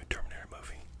the new Terminator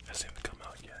movie. It hasn't even come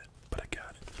out yet, but I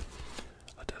got it.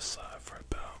 Let that slide for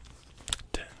about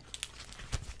 10.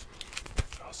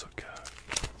 I also got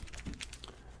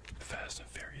Fast and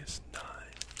Furious 9.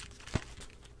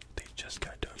 They just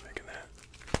got done making that.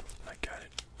 I got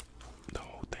it. The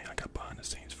whole thing. I got behind the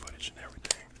scenes footage and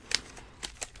everything.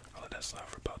 I'll let that slide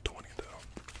for about 20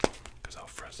 though, because how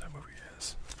fresh that movie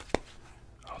is.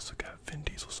 I also got Vin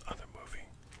Diesel's other movie.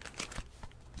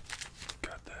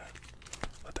 Got that.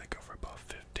 Let that go for about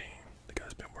 15. The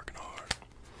guy's been working hard.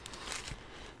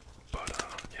 But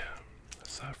yeah,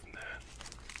 aside from that,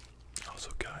 I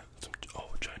also got some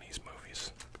old Chinese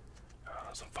movies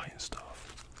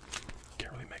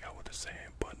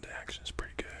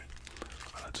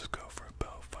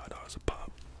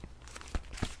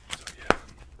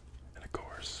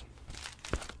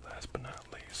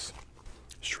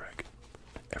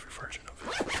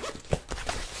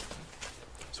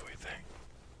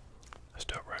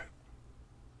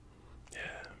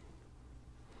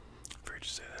heard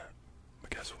you say that.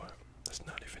 But guess what? That's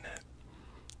not even it.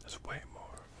 There's way more.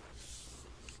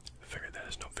 I figured that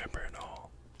it's November and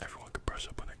all. Everyone could brush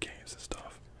up on their games and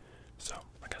stuff. So,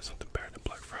 I got something better than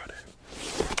Black Friday.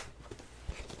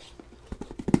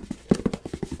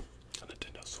 A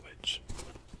Nintendo Switch.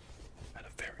 At a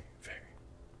very, very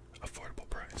affordable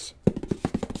price.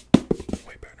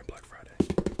 Way better than Black Friday.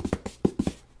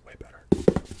 Way better. I'm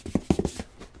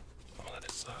gonna let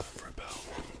it slide for about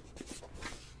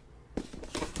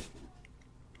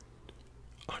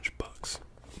 $100.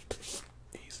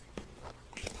 Easy.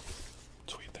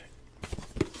 So what do you think?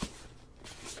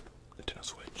 Nintendo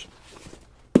Switch.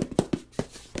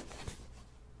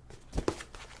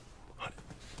 100.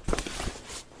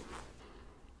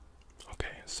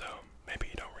 Okay, so maybe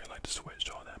you don't really like the Switch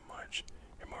all that much.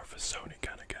 You're more of a Sony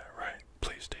kind of guy, right?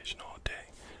 PlayStation all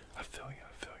day. I feel you,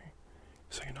 I feel you.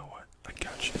 So you know what? I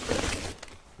got you.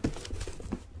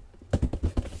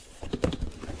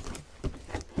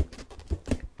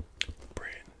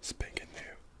 Brand spanking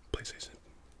new PlayStation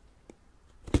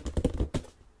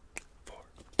 4.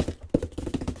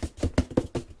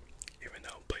 Even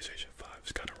though PlayStation 5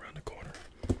 is kind of around the corner.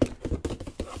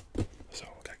 So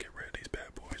I gotta get rid of these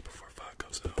bad boys before 5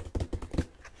 comes out.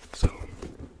 So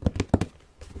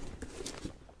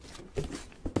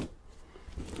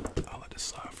I'll let this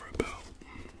slide for about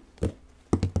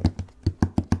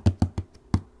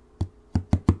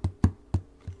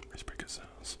it's pretty good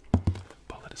sounds.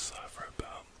 But I'll let it slide for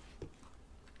about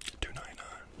 $2.99.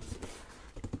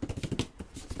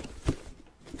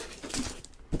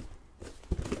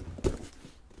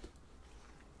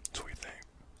 So what do you think?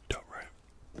 Dope, right?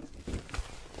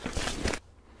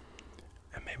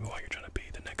 And maybe while you're trying to be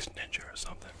the next ninja or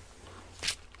something,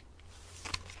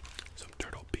 some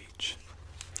Turtle Beach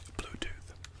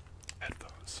Bluetooth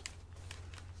headphones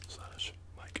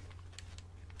 / mic.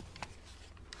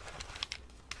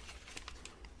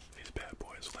 These bad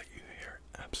boys let you hear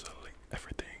absolutely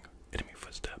everything. Enemy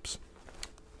footsteps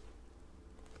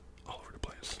all over the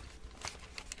place.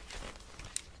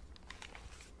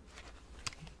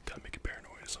 Gotta make you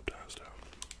paranoid sometimes though.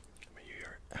 I mean, you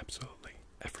hear absolutely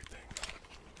everything.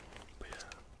 But yeah,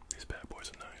 these bad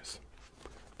boys are nice.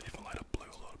 They even light up blue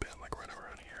a little bit, like right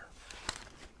around here.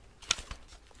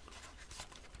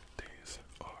 These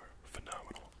are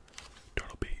phenomenal.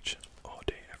 Turtle Beach, all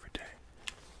day, every day.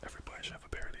 Everybody should have a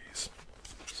pair of these.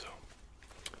 So,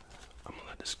 I'm gonna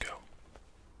let this go.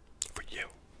 For you.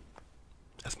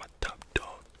 That's my top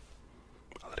dog.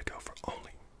 I'll let it go for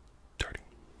only 30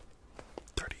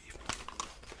 even.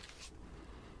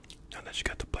 Now that you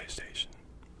got the PlayStation,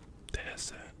 the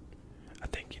headset, I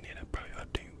think you need to probably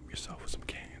update yourself with some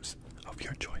games of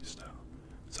your choice though.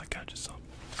 So I got you some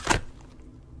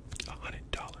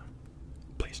 $100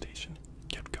 PlayStation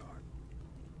gift card.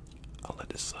 I'll let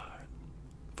this slide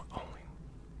for only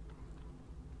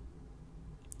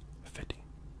 50.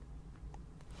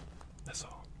 That's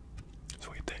all. So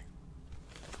what do you think?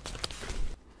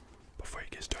 Before you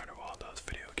get started with all those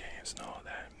video games and all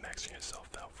that, maxing yourself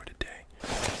out for the day,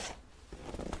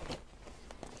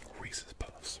 Reese's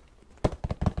Puffs.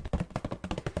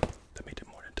 That made the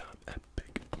morning time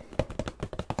epic.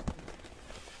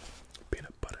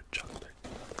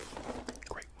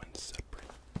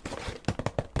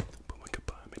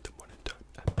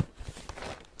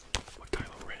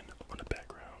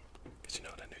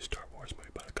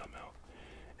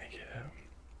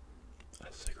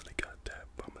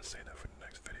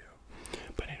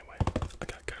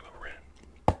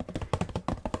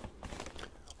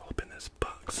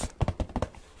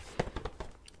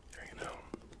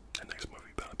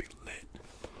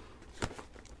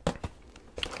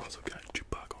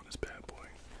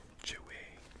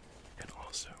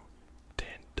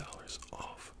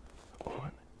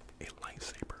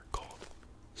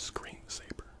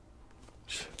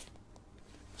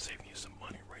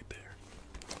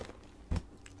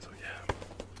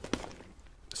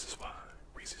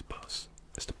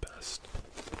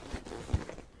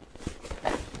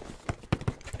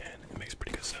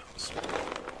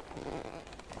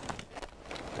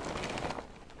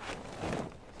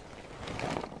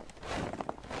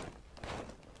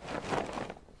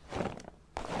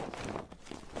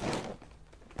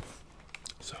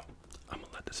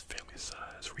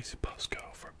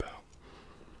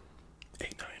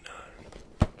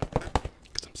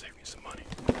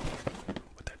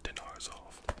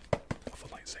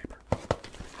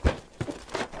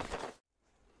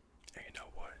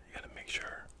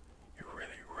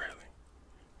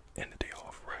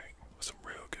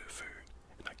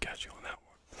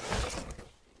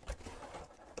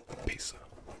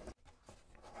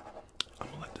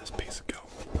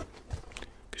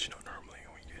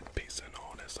 pizza and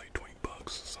all that's like $20 or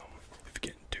something. If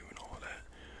you're getting two and all that,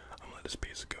 I'm gonna let this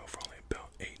pizza go for only about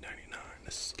 $8.99.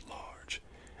 This is large,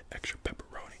 extra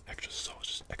pepperoni, extra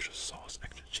sauce, extra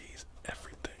cheese,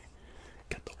 everything.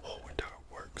 Got the whole entire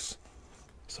works.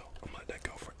 So I'm gonna let that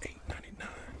go for $8.99.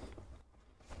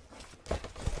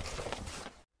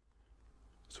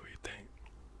 So what do you think?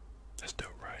 That's dope,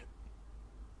 right?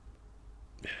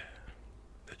 Yeah.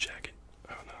 The jacket.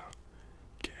 Oh no.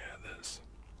 Can't have this.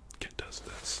 Can't touch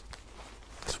this.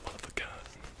 It's one of a kind.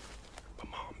 My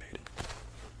mom made it.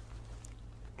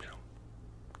 You know,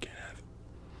 can't have it.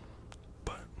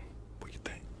 But what do you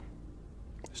think?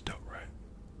 It's dope, right?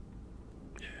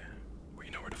 Yeah. Well,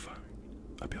 you know where to find me.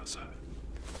 I'll be outside.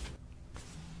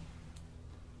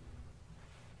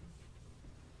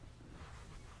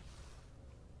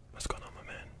 What's going on,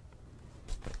 my man?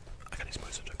 I got these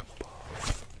boys to drink on my ball.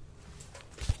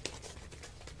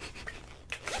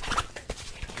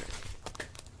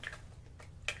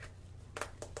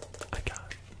 I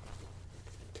got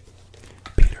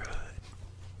Peter Hood,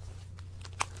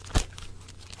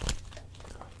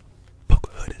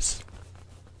 Pocahontas,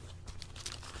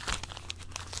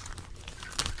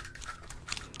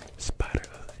 Spider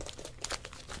Hood,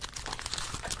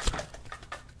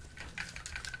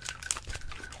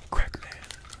 Crackman,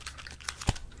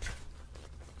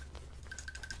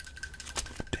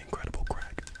 The Incredible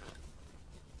Crack,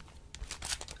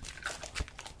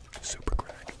 Super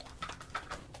Crack,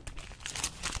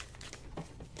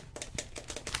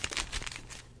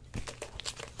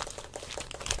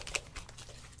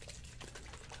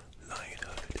 Lion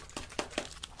Hood,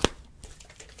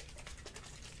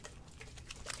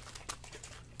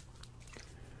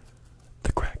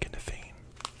 The Crack and the Fiend,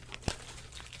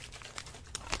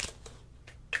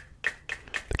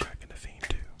 The Crack and the Fiend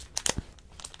 2,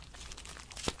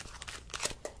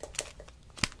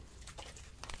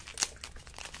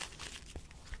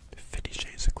 Fiddy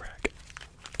Shades of Crack,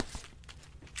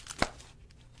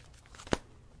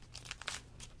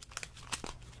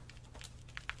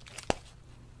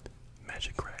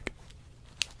 Magic Crack,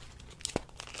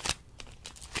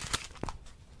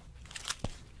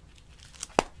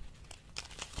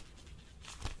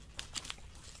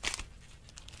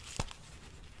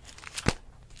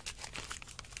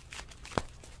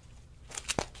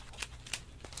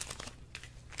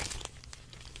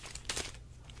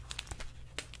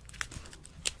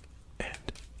 and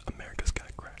America's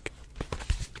Got Crack.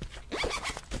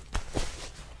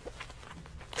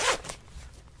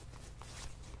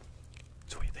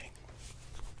 So what do you think?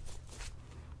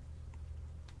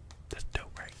 That's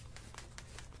dope, right?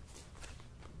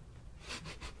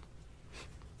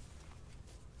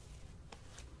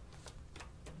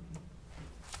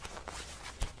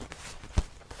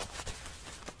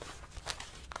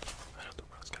 I know the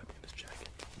rose gotta be in this jacket.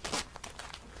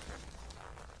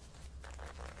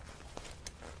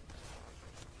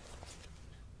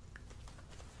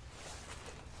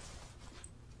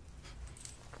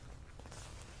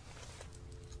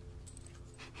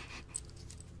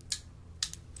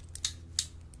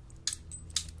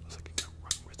 Looks like it got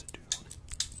rotten residue on it.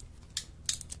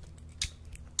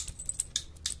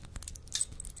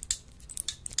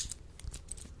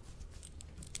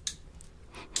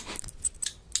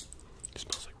 It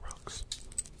smells like rocks,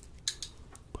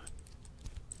 but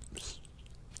there's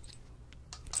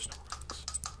no rocks.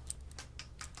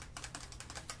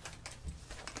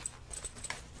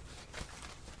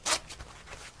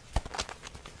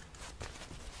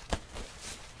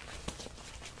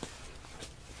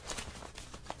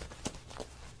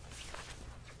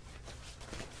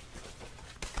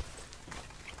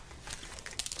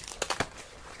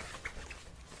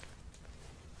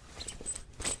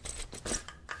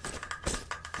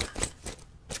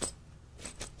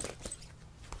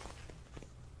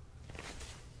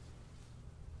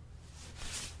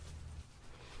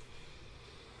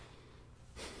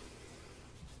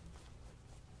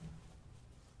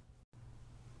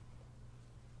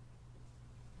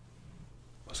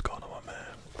 What's going on, my man?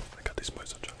 I got these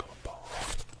boys to drink on my ball.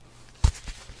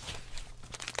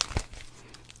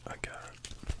 I got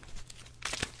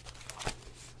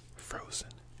Frozen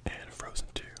and Frozen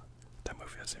 2. That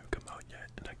movie hasn't even come out yet,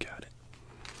 and I got it.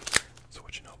 So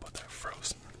what you know about that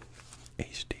Frozen?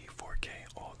 HD, 4K,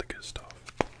 all the good stuff.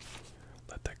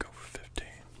 Let that go for 15.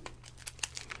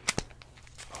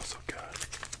 Also got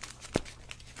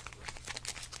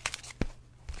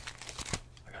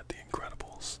I got The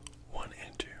Incredibles 1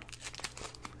 and 2.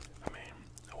 I mean,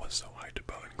 I wasn't so hyped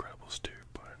about Incredibles 2,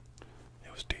 but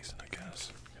it was decent, I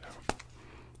guess, you know.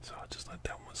 So I'll just let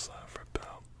that one slide for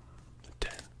about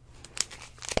 10.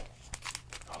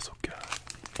 Also got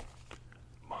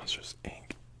Monsters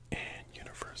Inc.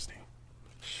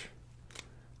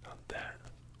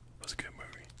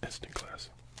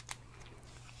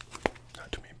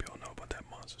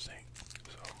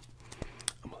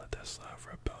 that slide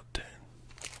for about 10.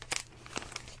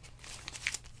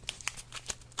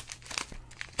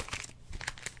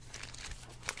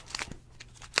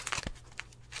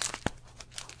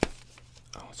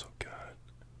 I also got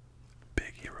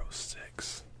Big Hero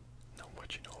 6. Know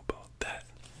what you know about that.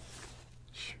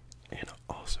 And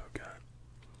I also got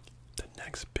the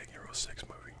next Big Hero 6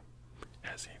 movie.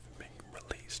 Hasn't even been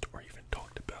released or even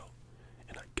talked about.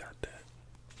 And I got that.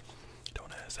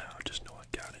 Don't ask how, just know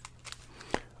I got it.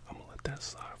 I'm gonna let that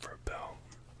slide for about,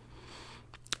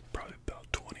 probably about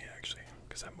 20 actually,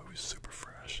 because that movie's super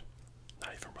fresh.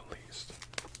 Not even released.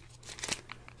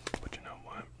 But you know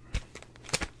what?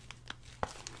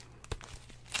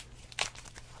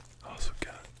 I also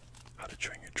got How to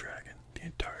Train Your Dragon, the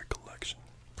entire collection.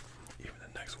 Even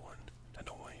the next one that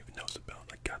no one even knows about.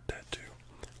 I got that too.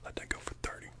 Let that go for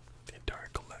 30. The entire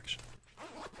collection.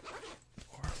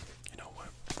 Or, you know what?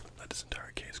 Let this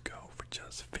entire case go for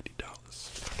just $50.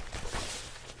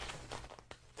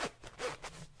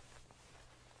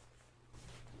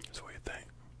 So what do you think?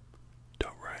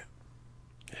 Dope, right?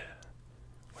 Yeah.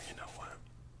 Well, you know what?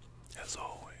 As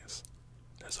always,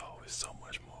 there's always so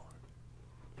much more.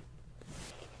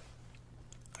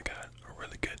 I got a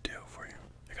really good deal for you.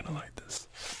 You're gonna like this.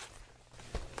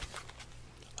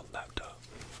 A laptop.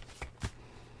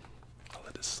 I'll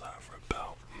let this slide for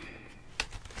about,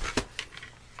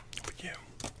 for you,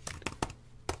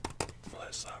 I'll let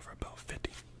it slide for about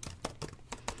 50.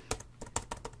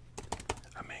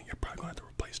 I mean, you're probably going to have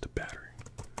to replace the battery,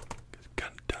 because it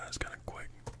kind of dies kind of quick.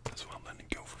 That's why I'm letting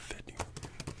it go for 50.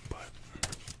 But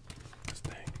this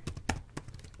thing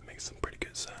makes some pretty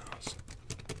good sounds.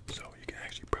 So you can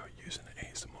actually probably use it in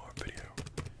an ASMR video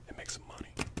and make some money.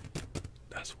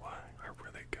 That's why I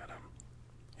really got him.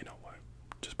 You know what?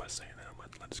 Just by saying that, I'm going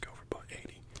to let this go for about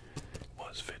 80. It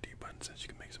was 50, but since you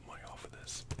can make some money off of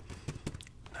this,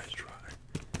 nice try.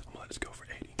 I'm going to let this go for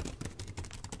 80.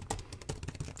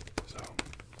 So,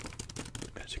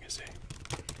 as you can see,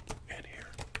 and here,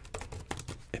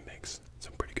 it makes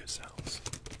some pretty good sounds.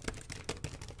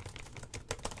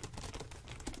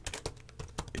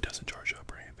 It doesn't charge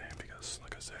up or anything because,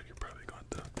 like I said, you're probably going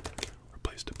to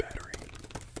replace the battery.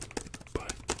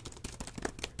 But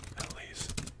at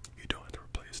least you don't have to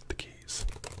replace the keys.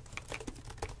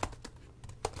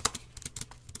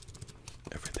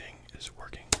 Everything is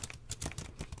working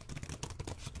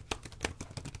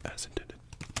as intended.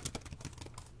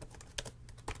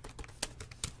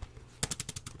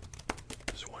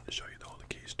 Just wanted to show you that all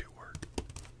the keys do work.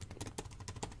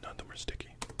 None of them are sticky.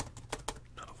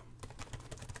 None of them.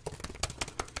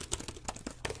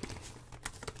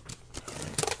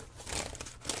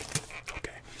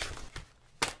 Okay.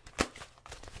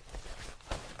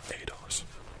 $8.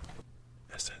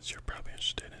 And since you're probably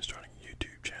interested in starting a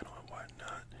YouTube channel and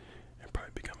whatnot, and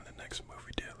probably becoming the next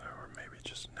movie dealer, or maybe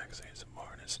just the next ASMR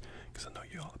artist, because I know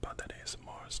you're all about that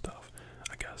ASMR stuff,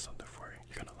 I got something for you.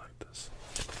 You're gonna like this.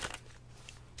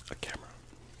 A camera.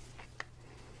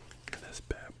 And this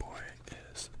bad boy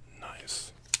is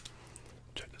nice.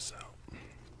 Check this out.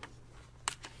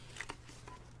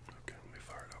 Okay, let me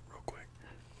fire it up real quick.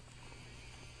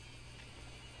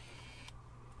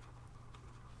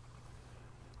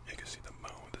 You can see the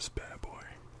moon with this bad boy.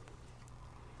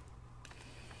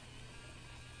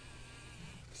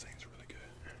 This thing's really good.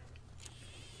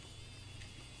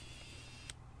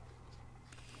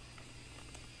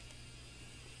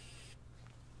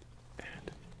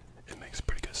 And it makes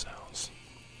pretty good sounds.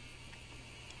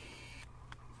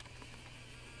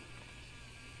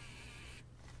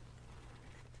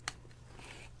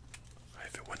 I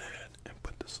even went ahead and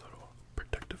put this little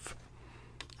protective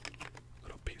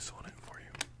little piece on it for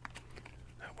you.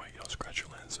 That way you don't scratch your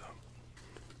lens up.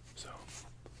 So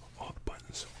all the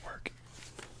buttons work,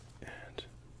 and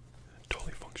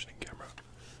totally functioning camera.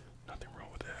 Nothing wrong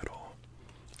with it at all.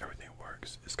 Everything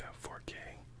works. It's got 4K,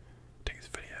 takes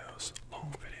videos,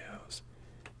 long videos,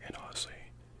 and honestly,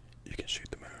 you can shoot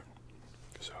the moon.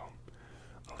 So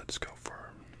I'll let this go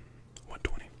for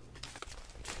 120.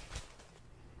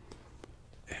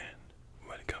 And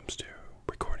when it comes to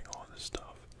recording all this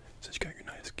stuff, since you got your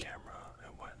nice camera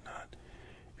and whatnot,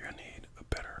 you're gonna need a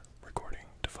better recording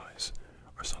device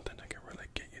or something that can really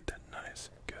get you that nice,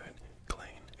 good,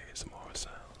 clean ASMR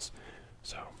sounds.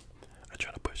 So I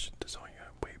try to push this on you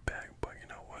way back, but you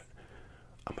know what?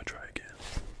 I'm gonna try again.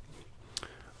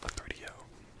 A 3DO.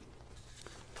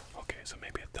 Okay, so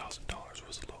maybe $1,000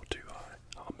 was a little too high.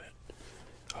 I'll admit.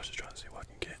 I was just trying to see what I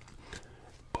can get.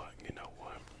 But you know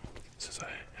what? Since I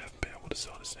haven't been able to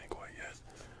sell this thing quite yet,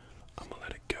 I'm gonna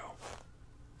let it go.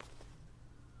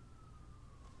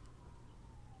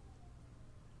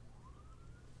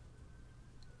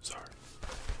 Sorry.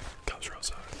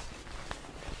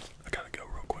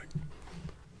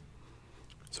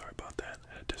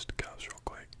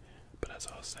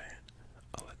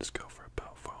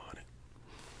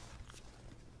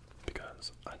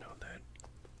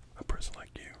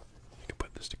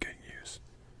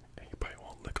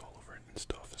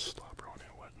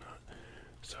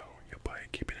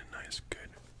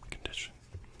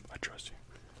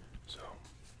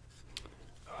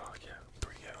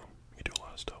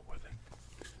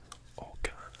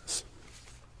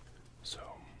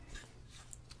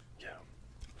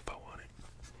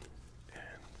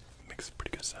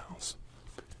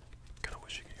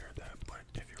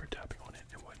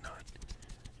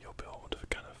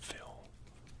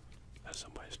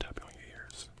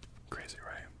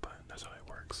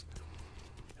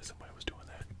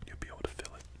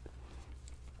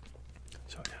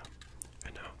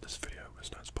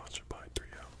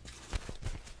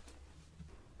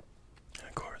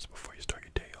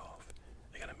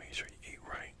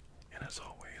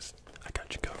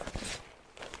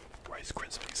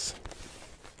 Krispies.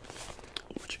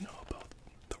 What you know about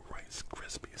the Rice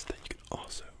Krispies that you can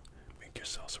also make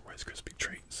yourself some Rice Krispie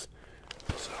treats.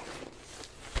 So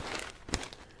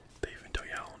they even tell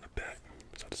you how on the back.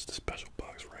 So this is the special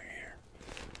box right here.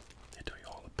 They tell you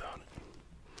all about it.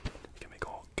 You can make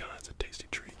all kinds of tasty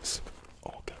treats.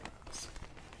 All kinds.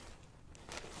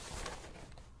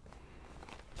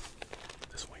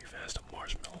 This one even has the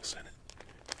marshmallows in it.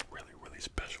 Really, really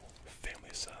special. Family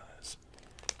size.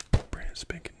 Brand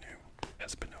spanking new.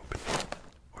 Has been opened.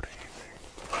 Or anything.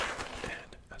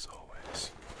 And as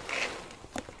always,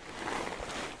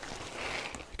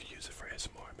 you can use it for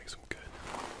ASMR and make some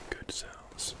good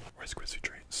sounds. Rice Krispie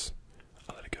treats.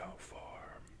 I let it go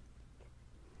for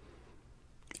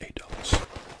 $8.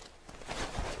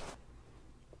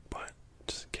 But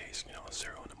just in case, you know,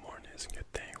 cereal in the morning isn't your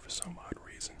thing for some odd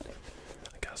reason,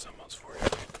 I got something else for you.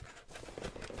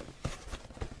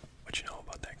 What you know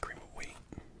about that cream of wheat?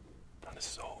 Now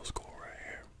this is old school right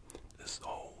here. This is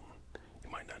old. You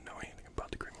might not know anything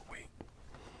about the cream of wheat.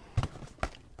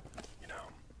 You know,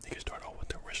 you can start off with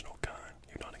the original kind.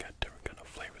 You know, they got different kind of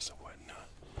flavors and whatnot.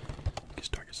 You can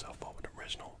start yourself off with the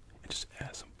original and just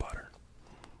add some butter.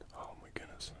 Oh my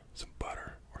goodness. Some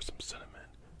butter or some cinnamon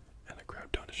and a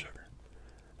crap ton of sugar.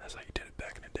 That's how you did it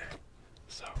back in the day.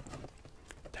 So,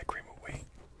 that cream of wheat,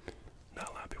 not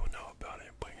a lot of people know about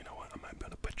it, but you know what? I might be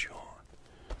able to put you on.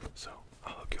 So,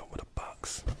 I'll hook you up with a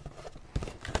box.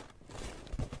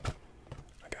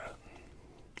 I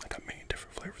got many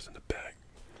different flavors in the bag,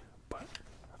 but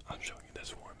I'm showing you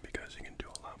this one because you can do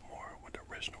a lot more with the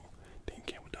original than you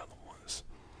can with the other ones.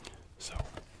 So,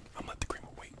 I'm let the cream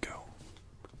of wheat go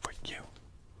for you.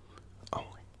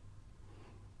 Only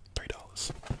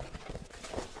 $3.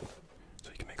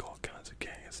 So you can make all kinds of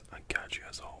games. I got you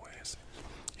as always.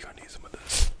 You're gonna need some of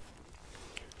this.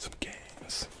 Some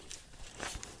games.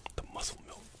 The muscle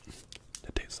milk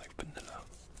that tastes like vanilla.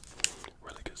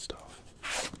 Really good stuff.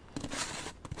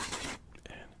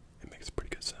 And it makes pretty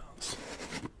good sounds.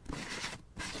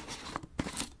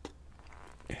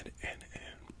 And it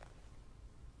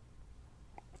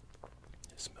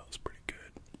smells pretty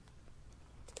good.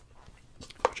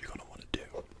 What you're gonna want to do,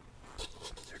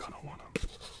 you're gonna want to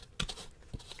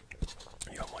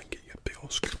get you a big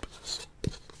old scoop of this.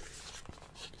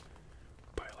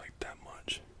 Probably like that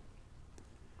much.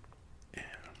 And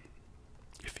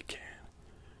if you can,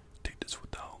 take this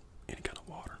without any kind of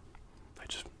water. Like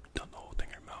just dump the whole thing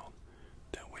in your mouth.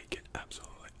 That way you get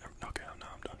absolutely, okay,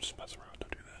 I'm just messing around,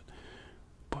 don't do that.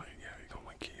 But yeah, you're gonna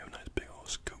want to get you a nice big old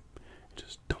scoop.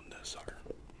 Just dump that sucker.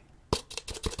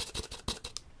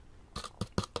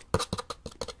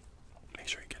 Make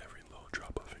sure you get every little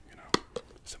drop of it, you know.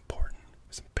 It's important.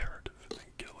 It's imperative that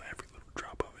you get every little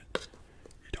drop of it.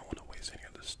 You don't want to waste any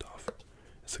of this stuff.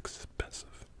 It's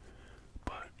expensive.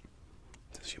 But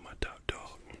since you're my top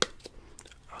dog,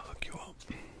 I'll hook you up.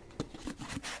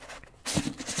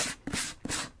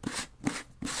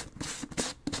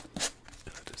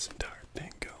 And let this entire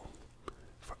thing go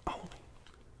for only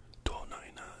 $12.99.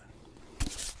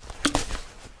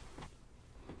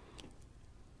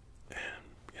 And,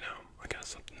 you know, I got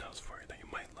something else for you that you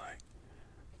might like.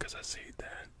 Because I see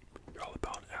that you're all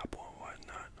about Apple and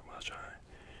whatnot. I'm going to try to,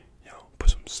 you know, put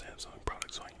some Samsung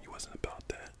products on you. You wasn't about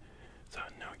that. So I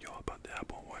know you're all about the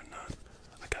Apple and whatnot.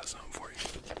 I got something for you.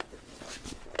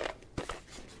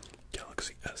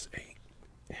 Galaxy S8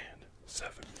 and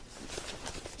 7.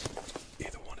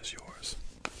 Either one is yours.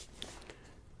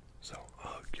 So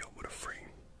I'll hook you up with a free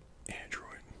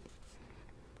Android.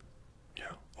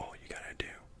 Yeah, all you gotta do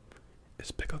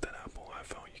is pick up that Apple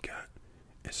iPhone you got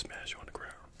and smash it on the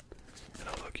ground. And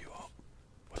I'll hook you up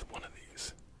with one of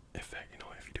these. In fact, you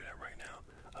know, if you do that right now,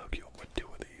 I'll hook you up with two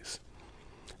of these.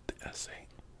 The S8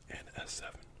 and S7.